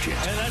Ken Nugent.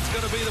 And that's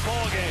going to be the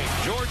ball game.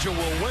 Georgia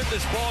will win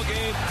this ball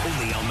game.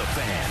 Only on the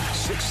Fan,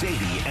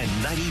 680 and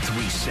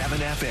 93.7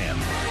 FM.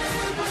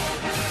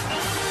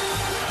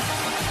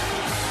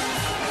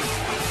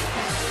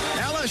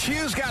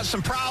 LSU's got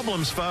some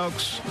problems,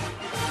 folks.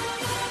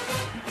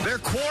 Their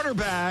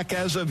quarterback,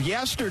 as of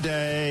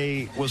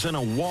yesterday, was in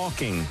a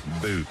walking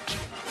boot.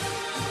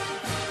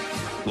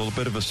 A little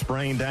bit of a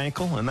sprained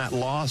ankle, and that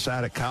loss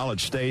out at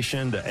College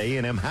Station to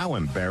A&M. How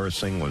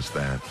embarrassing was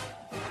that?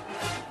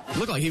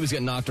 Looked like he was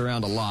getting knocked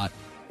around a lot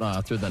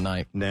through the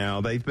night.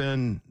 Now, they've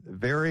been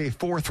very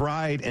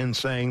forthright in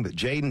saying that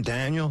Jaden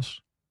Daniels,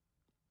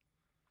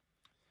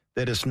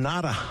 that it's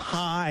not a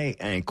high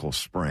ankle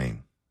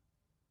sprain,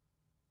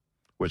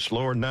 which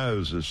Lord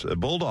knows, as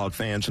Bulldog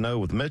fans know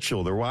with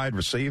Mitchell, their wide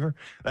receiver,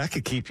 that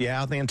could keep you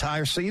out the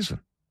entire season,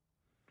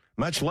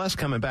 much less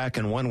coming back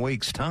in 1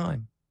 week's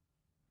time.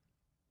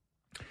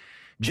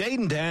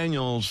 Jaden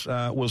Daniels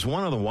was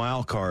one of the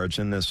wild cards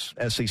in this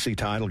SEC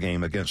title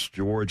game against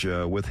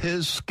Georgia with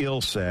his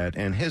skill set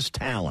and his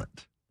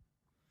talent.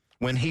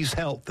 When he's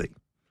healthy,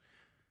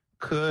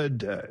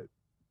 could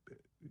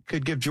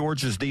give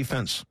Georgia's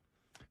defense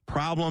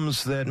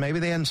problems that maybe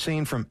they hadn't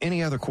seen from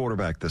any other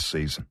quarterback this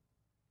season.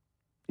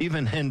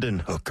 Even Hendon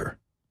Hooker.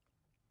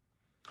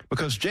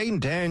 Because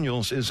Jaden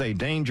Daniels is a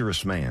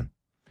dangerous man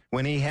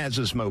when he has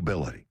his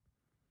mobility.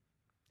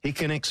 He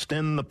can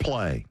extend the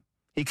play.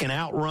 He can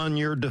outrun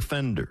your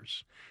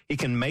defenders. He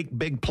can make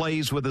big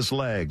plays with his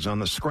legs on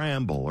the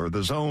scramble or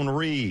the zone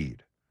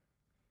read.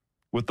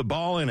 With the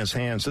ball in his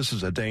hands, this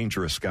is a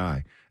dangerous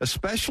guy,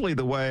 especially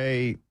the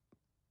way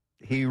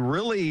he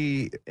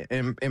really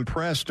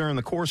impressed during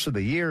the course of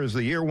the year. As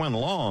the year went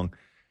along,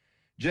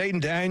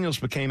 Jaden Daniels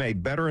became a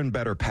better and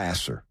better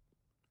passer.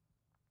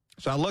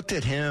 So I looked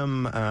at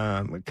him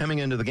coming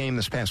into the game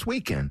this past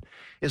weekend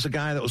as a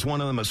guy that was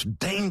one of the most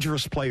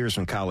dangerous players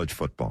in college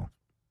football.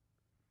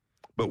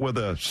 But with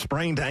a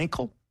sprained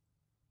ankle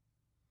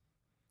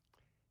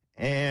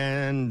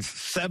and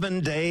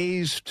 7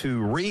 days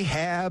to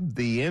rehab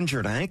the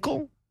injured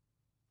ankle,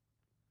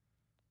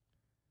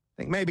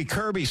 I think maybe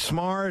Kirby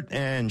Smart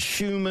and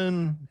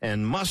Schumann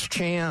and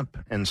Muschamp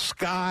and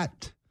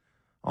Scott,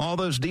 all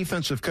those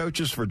defensive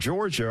coaches for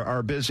Georgia,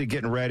 are busy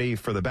getting ready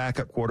for the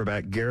backup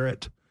quarterback,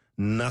 Garrett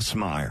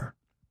Nussmeier,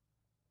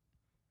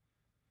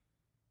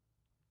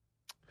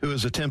 who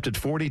has attempted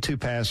 42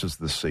 passes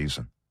this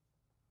season,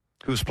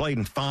 who has played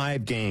in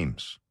 5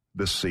 games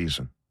this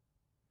season.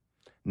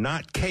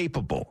 Not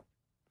capable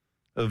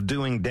of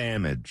doing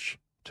damage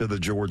to the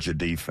Georgia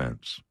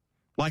defense,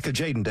 like a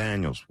Jaden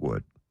Daniels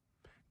would.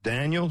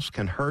 Daniels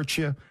can hurt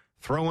you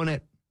throwing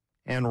it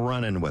and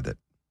running with it.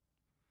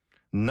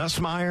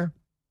 Nussmeier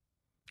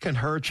can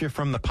hurt you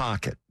from the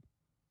pocket.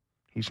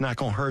 He's not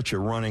going to hurt you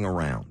running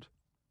around.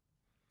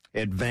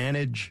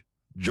 Advantage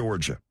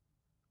Georgia.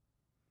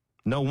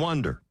 No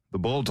wonder the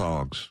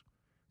Bulldogs,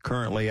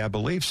 currently, I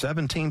believe,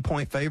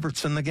 17-point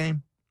favorites in the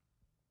game.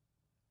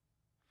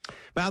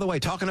 By the way,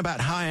 talking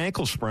about high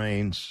ankle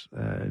sprains,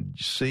 you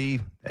see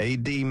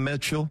A.D.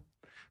 Mitchell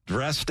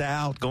dressed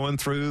out, going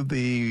through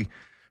the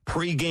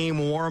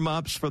pregame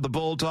warm-ups for the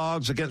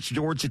Bulldogs against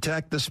Georgia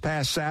Tech this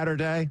past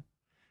Saturday.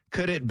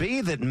 Could it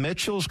be that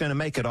Mitchell's going to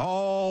make it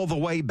all the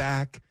way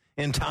back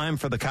in time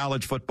for the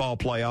college football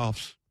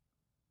playoffs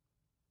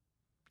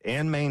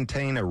and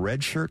maintain a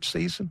redshirt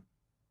season?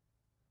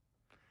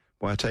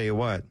 Well, I tell you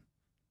what,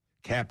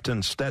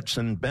 Captain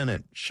Stetson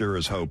Bennett sure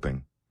is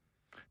hoping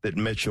that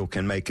Mitchell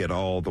can make it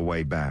all the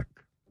way back.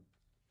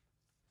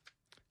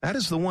 That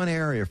is the one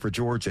area for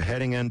Georgia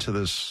heading into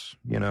this,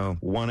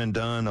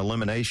 one-and-done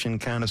elimination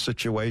kind of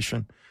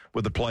situation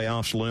with the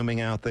playoffs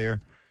looming out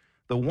there.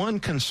 The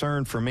one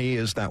concern for me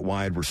is that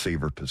wide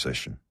receiver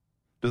position.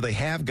 Do they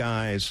have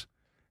guys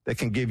that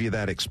can give you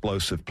that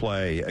explosive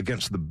play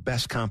against the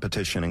best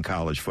competition in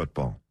college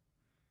football?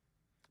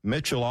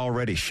 Mitchell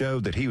already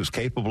showed that he was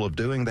capable of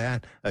doing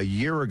that a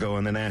year ago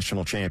in the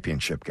national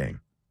championship game,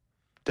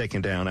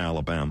 taking down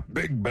Alabama.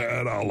 Big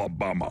bad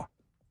Alabama.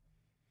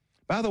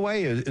 By the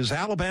way, is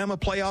Alabama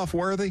playoff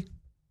worthy?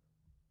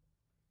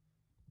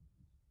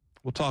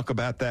 We'll talk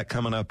about that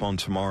coming up on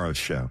tomorrow's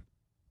show.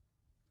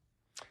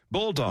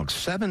 Bulldogs,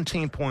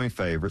 17-point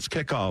favorites.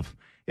 Kickoff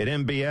at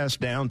MBS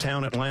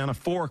downtown Atlanta,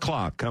 4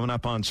 o'clock coming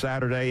up on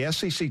Saturday.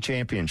 SEC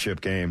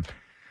championship game.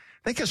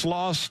 I think it's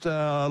lost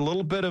a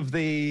little bit of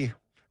the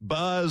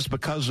buzz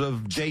because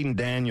of Jaden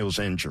Daniels'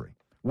 injury.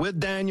 With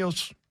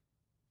Daniels,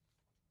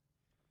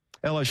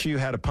 LSU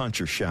had a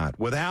puncher shot.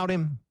 Without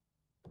him,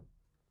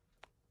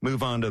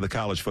 move on to the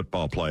college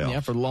football playoffs. Yeah,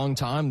 for a long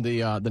time,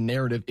 the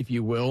narrative, if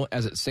you will,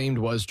 as it seemed,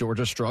 was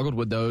Georgia struggled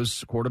with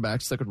those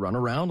quarterbacks that could run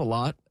around a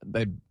lot.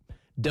 They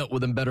dealt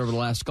with them better over the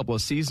last couple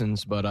of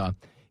seasons, but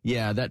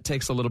yeah, that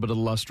takes a little bit of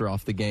the luster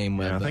off the game.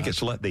 With, I think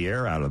it's let the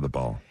air out of the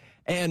ball.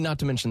 And not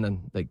to mention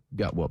then they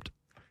got whooped.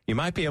 You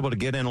might be able to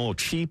get in a little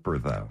cheaper,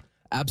 though.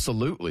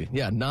 Absolutely.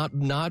 Yeah,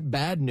 not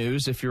bad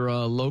news if you're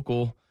a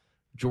local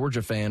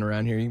Georgia fan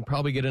around here. You can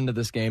probably get into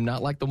this game,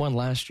 not like the one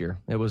last year.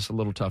 It was a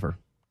little tougher.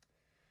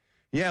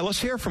 Yeah,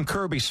 let's hear from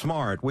Kirby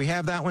Smart. We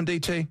have that one,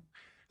 DT?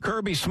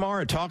 Kirby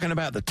Smart talking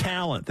about the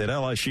talent that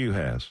LSU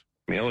has.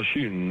 I mean,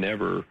 LSU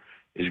never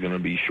is going to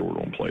be short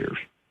on players.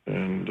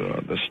 And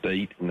the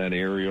state in that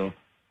area,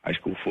 high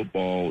school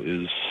football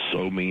is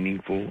so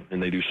meaningful,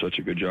 and they do such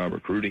a good job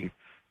recruiting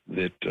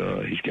that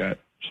he's got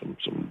some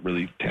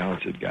really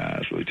talented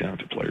guys, really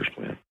talented players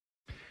playing.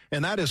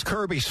 And that is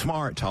Kirby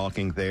Smart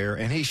talking there,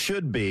 and he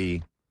should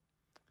be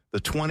the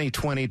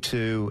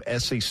 2022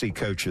 SEC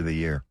Coach of the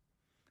Year.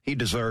 He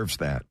deserves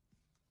that.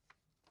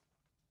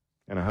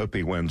 And I hope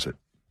he wins it.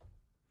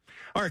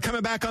 All right,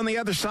 coming back on the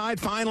other side,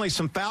 finally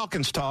some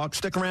Falcons talk.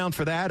 Stick around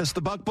for that. It's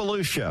the Buck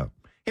Belue Show.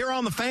 Here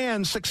on the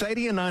Fan,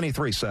 680 and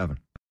 93.7.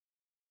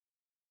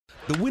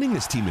 The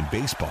winningest team in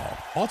baseball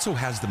also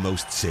has the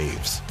most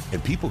saves,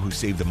 and people who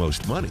save the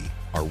most money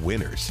are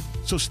winners.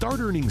 So start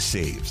earning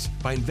saves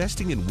by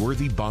investing in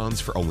worthy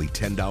bonds for only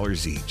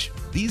 $10 each.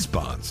 These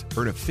bonds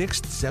earn a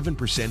fixed 7%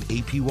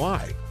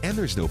 APY, and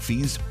there's no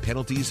fees,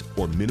 penalties,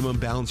 or minimum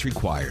balance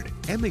required,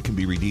 and they can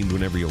be redeemed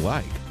whenever you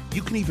like.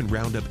 You can even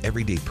round up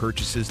everyday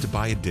purchases to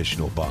buy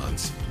additional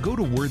bonds. Go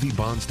to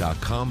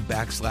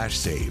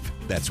worthybonds.com/save.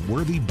 That's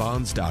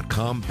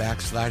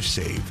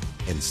worthybonds.com/save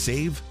and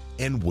save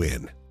and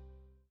win.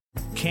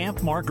 Camp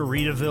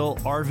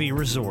Margaritaville RV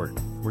Resort,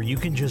 where you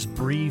can just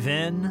breathe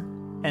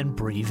in and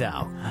breathe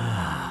out.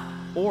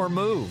 Or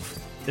move.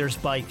 There's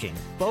biking,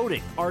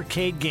 boating,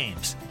 arcade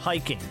games,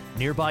 hiking,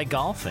 nearby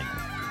golfing.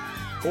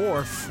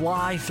 Or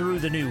fly through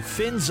the new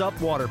Fins Up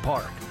Water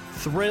Park.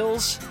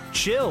 Thrills,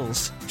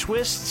 chills,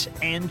 twists,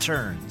 and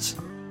turns.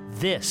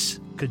 This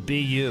could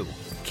be you.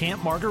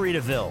 Camp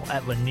Margaritaville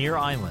at Lanier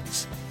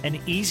Islands. An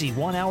easy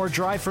 1-hour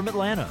drive from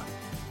Atlanta.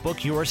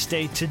 Book your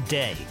stay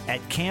today at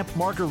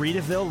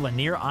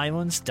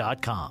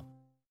campmargaritavillelanierislands.com.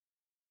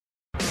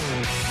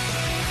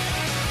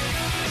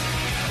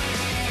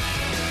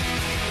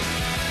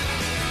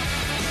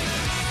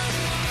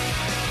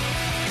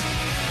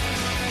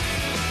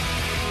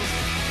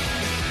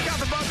 Got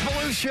the Buck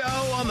Belue Show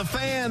on the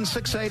Fan,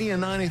 680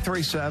 and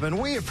 93.7.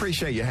 We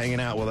appreciate you hanging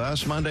out with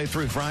us Monday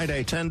through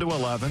Friday, 10 to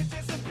 11.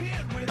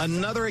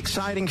 Another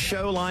exciting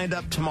show lined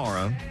up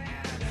tomorrow.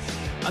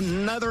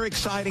 Another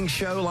exciting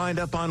show lined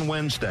up on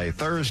Wednesday,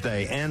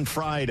 Thursday, and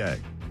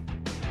Friday.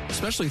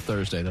 Especially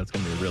Thursday. That's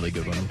going to be a really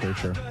good one, I'm pretty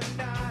sure.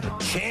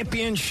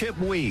 Championship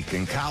week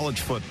in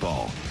college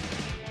football.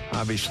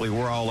 Obviously,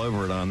 we're all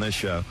over it on this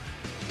show.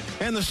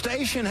 And the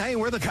station, hey,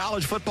 we're the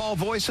college football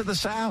voice of the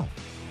South.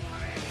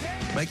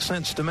 Makes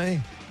sense to me.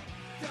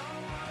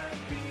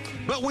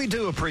 But we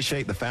do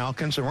appreciate the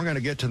Falcons, and we're going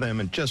to get to them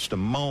in just a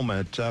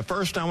moment.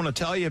 First, I want to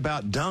tell you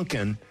about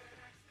Dunkin'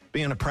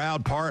 being a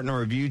proud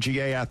partner of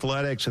UGA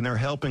Athletics, and they're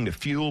helping to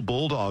fuel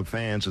Bulldog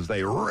fans as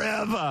they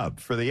rev up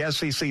for the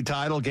SEC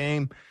title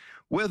game.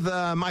 With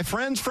my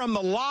friends from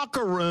the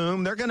locker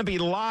room, they're going to be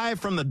live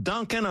from the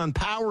Dunkin' on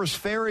Powers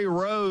Ferry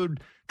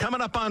Road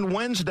coming up on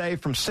Wednesday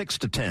from 6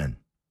 to 10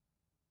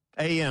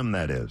 a.m.,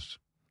 that is.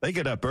 They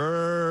get up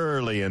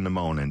early in the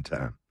morning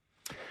time.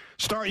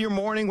 Start your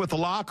morning with the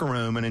locker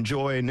room and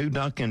enjoy new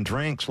Dunkin'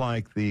 drinks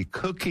like the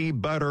Cookie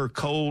Butter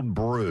Cold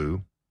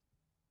Brew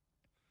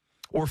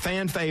or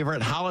fan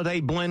favorite Holiday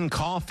Blend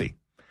Coffee.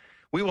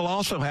 We will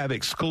also have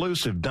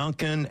exclusive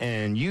Dunkin'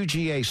 and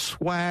UGA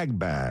swag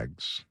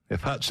bags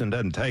if Hudson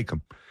doesn't take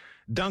them.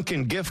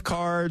 Dunkin' gift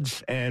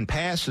cards and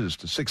passes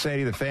to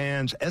 680 The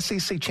Fans,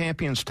 SEC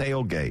Champions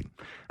Tailgate.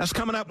 That's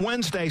coming up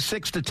Wednesday,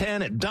 6 to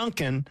 10 at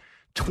Dunkin',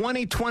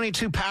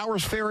 2022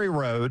 Powers Ferry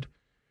Road,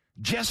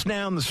 just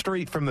down the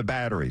street from the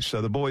Battery,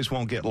 so the boys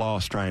won't get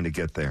lost trying to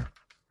get there.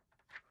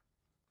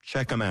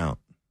 Check them out.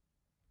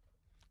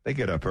 They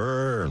get up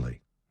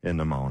early in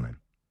the morning.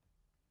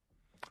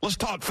 Let's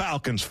talk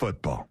Falcons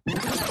football.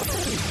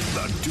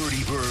 The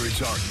Dirty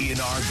Birds are in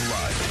our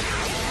blood.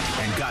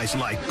 And guys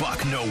like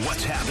Buck know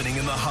what's happening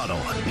in the huddle.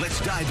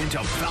 Let's dive into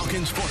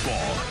Falcons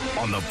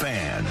football on The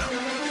Fan.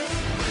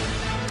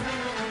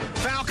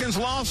 Falcons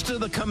lost to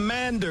the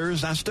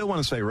Commanders. I still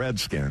want to say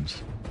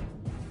Redskins.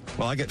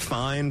 Will I get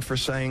fined for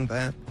saying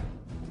that?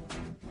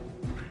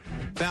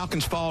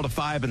 Falcons fall to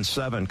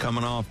 5-7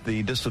 coming off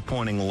the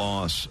disappointing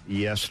loss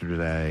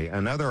yesterday.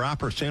 Another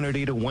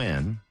opportunity to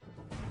win.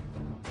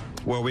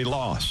 Well, we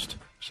lost,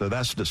 so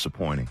that's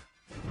disappointing.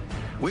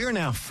 We are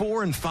now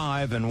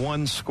 4-5 in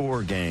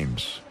one-score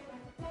games.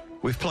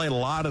 We've played a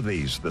lot of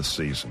these this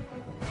season.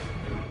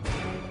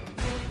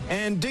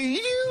 And do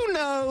you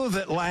know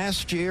that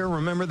last year,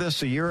 remember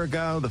this a year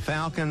ago, the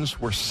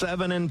Falcons were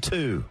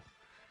 7-2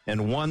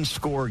 in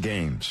one-score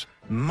games.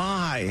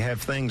 My,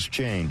 have things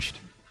changed.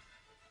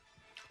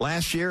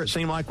 Last year, it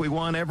seemed like we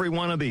won every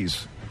one of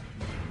these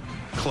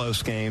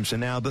close games, and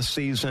now this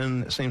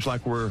season, it seems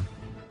like we're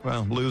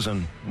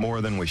losing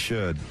more than we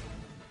should.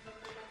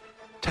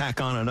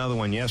 Tack on another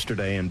one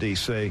yesterday in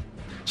D.C.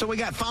 So we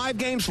got 5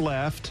 games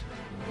left.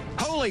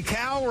 Holy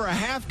cow, we're a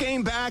half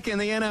game back in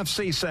the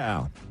NFC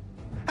South.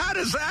 How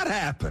does that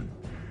happen?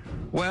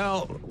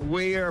 Well,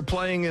 we are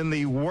playing in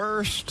the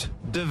worst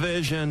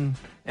division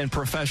in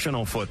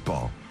professional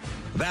football.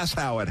 That's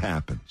how it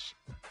happens.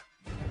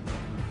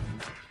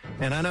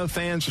 And I know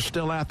fans are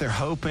still out there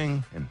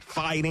hoping and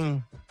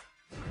fighting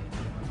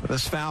for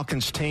this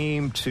Falcons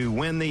team to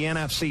win the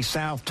NFC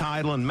South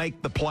title and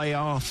make the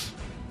playoffs.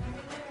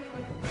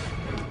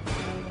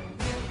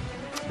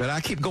 But I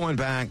keep going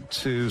back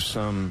to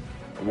some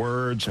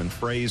words and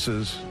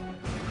phrases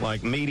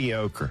like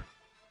mediocre.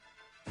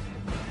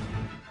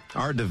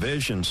 Our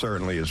division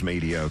certainly is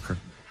mediocre.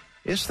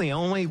 It's the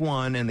only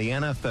one in the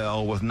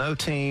NFL with no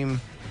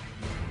team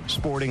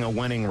sporting a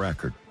winning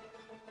record.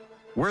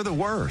 We're the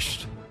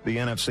worst, the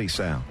NFC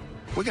South.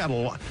 We got a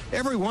lot.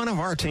 Every one of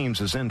our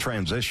teams is in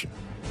transition.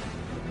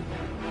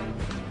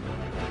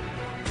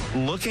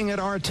 Looking at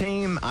our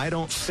team, I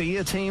don't see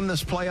a team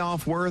that's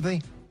playoff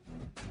worthy.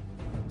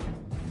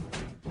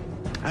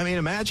 I mean,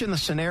 imagine the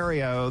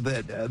scenario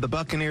that the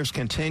Buccaneers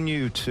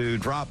continue to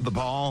drop the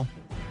ball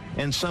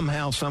and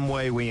somehow, some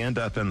way we end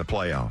up in the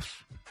playoffs.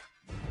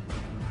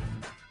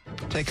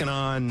 Taking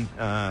on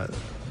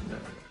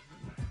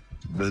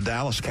the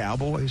Dallas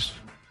Cowboys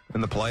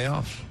in the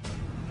playoffs.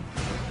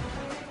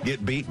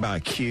 Get beat by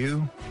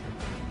Q.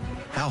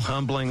 How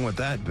humbling would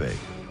that be?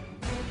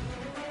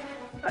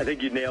 I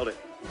think you nailed it.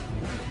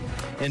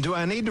 And do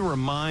I need to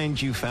remind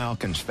you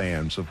Falcons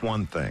fans of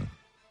one thing?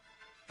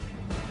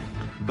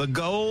 The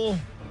goal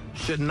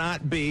should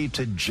not be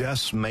to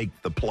just make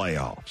the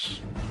playoffs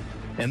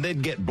and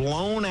then get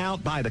blown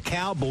out by the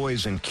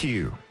Cowboys and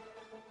Q.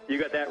 You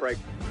got that right.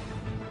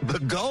 The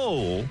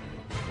goal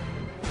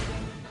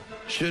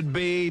should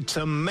be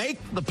to make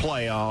the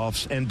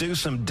playoffs and do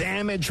some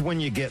damage when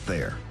you get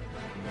there.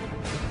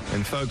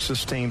 And folks,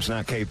 this team's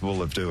not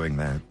capable of doing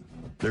that.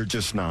 They're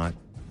just not.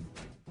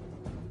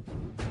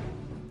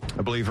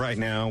 I believe right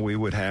now we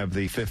would have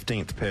the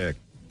 15th pick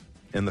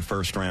in the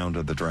first round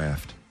of the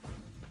draft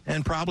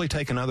and probably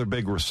take another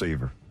big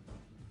receiver.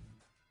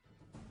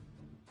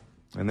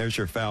 And there's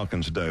your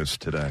Falcons dose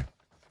today.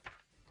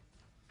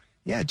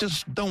 Yeah,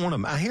 just don't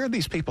want to. I hear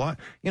these people,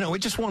 we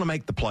just want to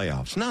make the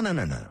playoffs. No.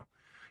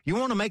 You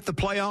want to make the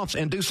playoffs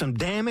and do some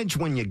damage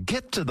when you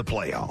get to the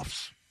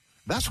playoffs.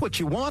 That's what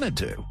you want to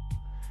do.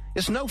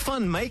 It's no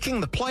fun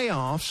making the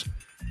playoffs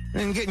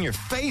and getting your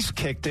face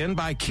kicked in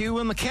by Q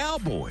and the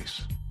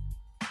Cowboys.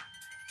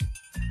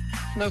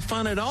 No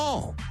fun at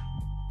all.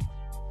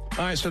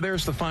 All right, so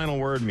there's the final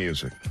word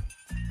music.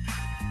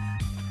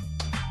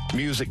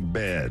 Music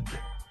bed,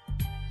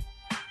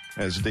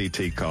 as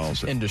DT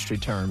calls it. Industry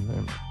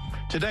term.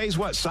 Today's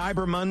what,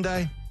 Cyber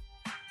Monday?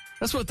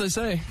 That's what they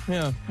say.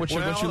 Yeah.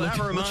 That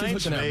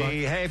reminds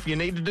me, hey, if you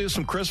need to do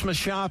some Christmas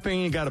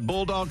shopping, you got a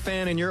Bulldog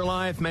fan in your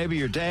life, maybe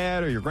your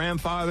dad or your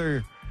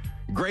grandfather,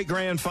 your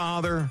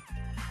great-grandfather,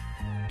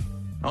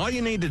 all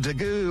you need to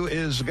do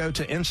is go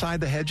to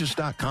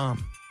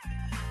InsideTheHedges.com.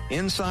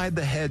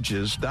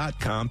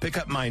 InsideTheHedges.com. Pick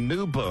up my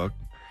new book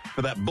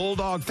for that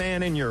Bulldog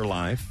fan in your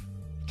life.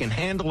 You can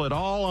handle it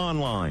all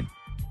online.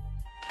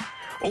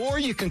 Or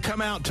you can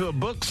come out to a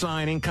book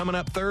signing coming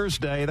up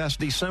Thursday. That's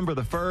December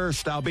the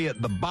 1st. I'll be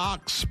at the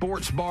Box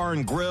Sports Bar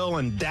and Grill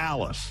in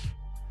Dallas.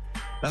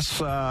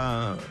 That's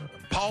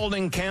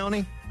Paulding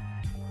County.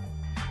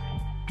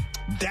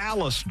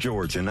 Dallas,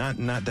 Georgia,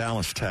 not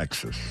Dallas,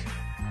 Texas.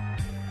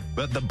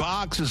 But the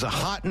Box is a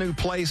hot new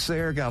place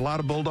there. Got a lot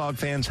of Bulldog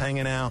fans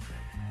hanging out.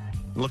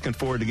 Looking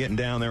forward to getting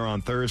down there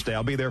on Thursday.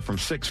 I'll be there from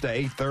 6 to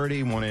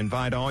 8:30. Want to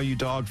invite all you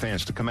dog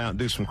fans to come out and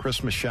do some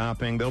Christmas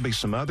shopping. There'll be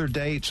some other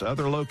dates,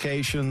 other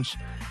locations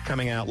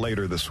coming out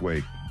later this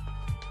week.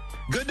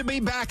 Good to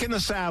be back in the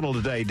saddle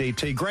today,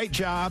 DT. Great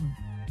job.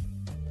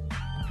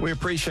 We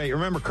appreciate you.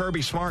 Remember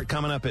Kirby Smart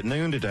coming up at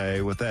noon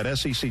today with that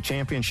SEC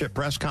Championship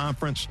press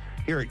conference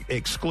here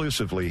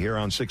exclusively here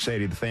on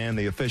 680 The Fan,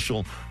 the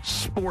official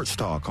sports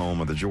talk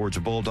home of the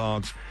Georgia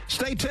Bulldogs.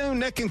 Stay tuned.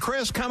 Nick and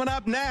Chris coming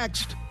up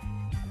next.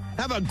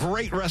 Have a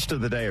great rest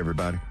of the day,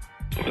 everybody.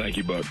 Thank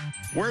you, Buck.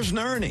 Where's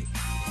Nerney?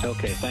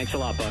 Okay, thanks a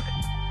lot, Buck.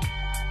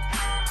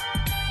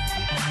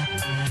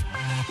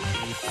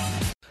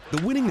 The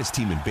winningest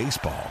team in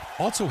baseball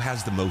also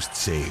has the most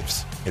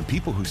saves, and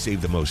people who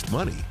save the most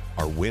money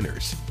are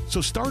winners. So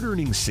start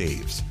earning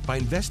saves by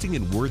investing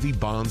in worthy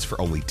bonds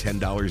for only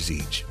 $10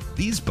 each.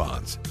 These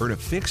bonds earn a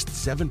fixed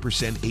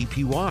 7%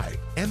 APY,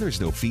 and there's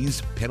no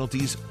fees,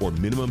 penalties, or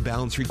minimum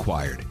balance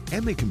required,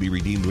 and they can be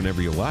redeemed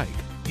whenever you like.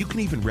 You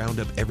can even round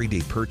up everyday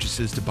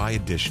purchases to buy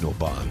additional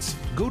bonds.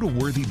 Go to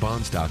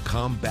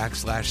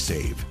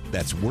worthybonds.com/save.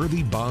 That's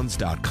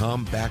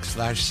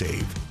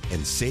worthybonds.com/save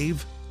and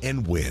save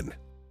and win.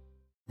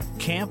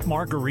 Camp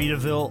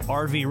Margaritaville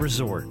RV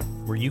Resort,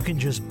 where you can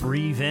just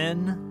breathe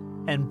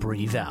in and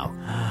breathe out.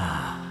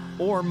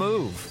 Or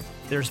move.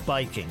 There's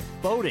biking,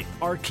 boating,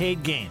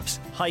 arcade games,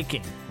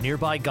 hiking,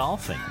 nearby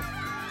golfing.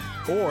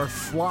 Or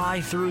fly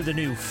through the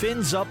new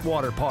Fins Up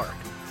Water Park.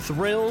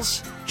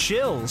 Thrills,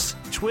 chills,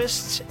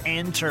 twists,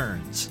 and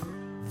turns.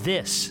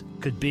 This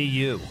could be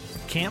you.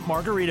 Camp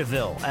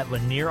Margaritaville at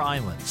Lanier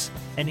Islands,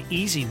 an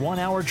easy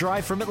 1-hour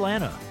drive from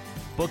Atlanta.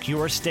 Book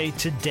your stay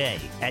today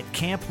at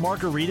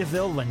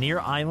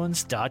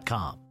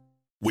campmargaritaville.lanierIslands.com.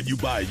 When you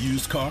buy a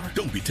used car,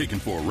 don't be taken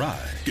for a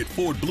ride. Get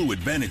Ford Blue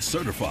Advantage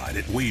certified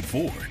at Wade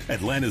Ford,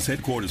 Atlanta's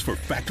headquarters for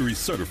factory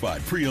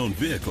certified pre-owned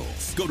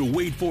vehicles. Go to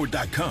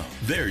wadeford.com.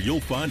 There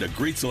you'll find a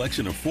great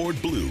selection of Ford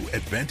Blue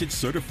Advantage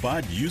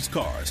certified used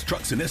cars,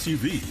 trucks, and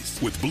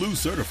SUVs. With Blue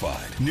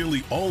certified,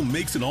 nearly all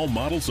makes and all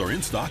models are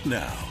in stock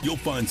now. You'll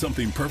find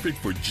something perfect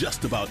for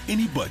just about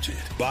any budget.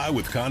 Buy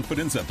with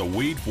confidence at the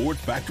Wade Ford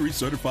factory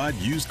certified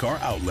used car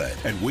outlet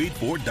at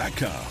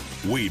wadeford.com.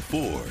 Wade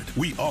Ford,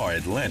 we are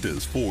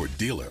Atlanta's Ford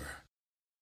dealer.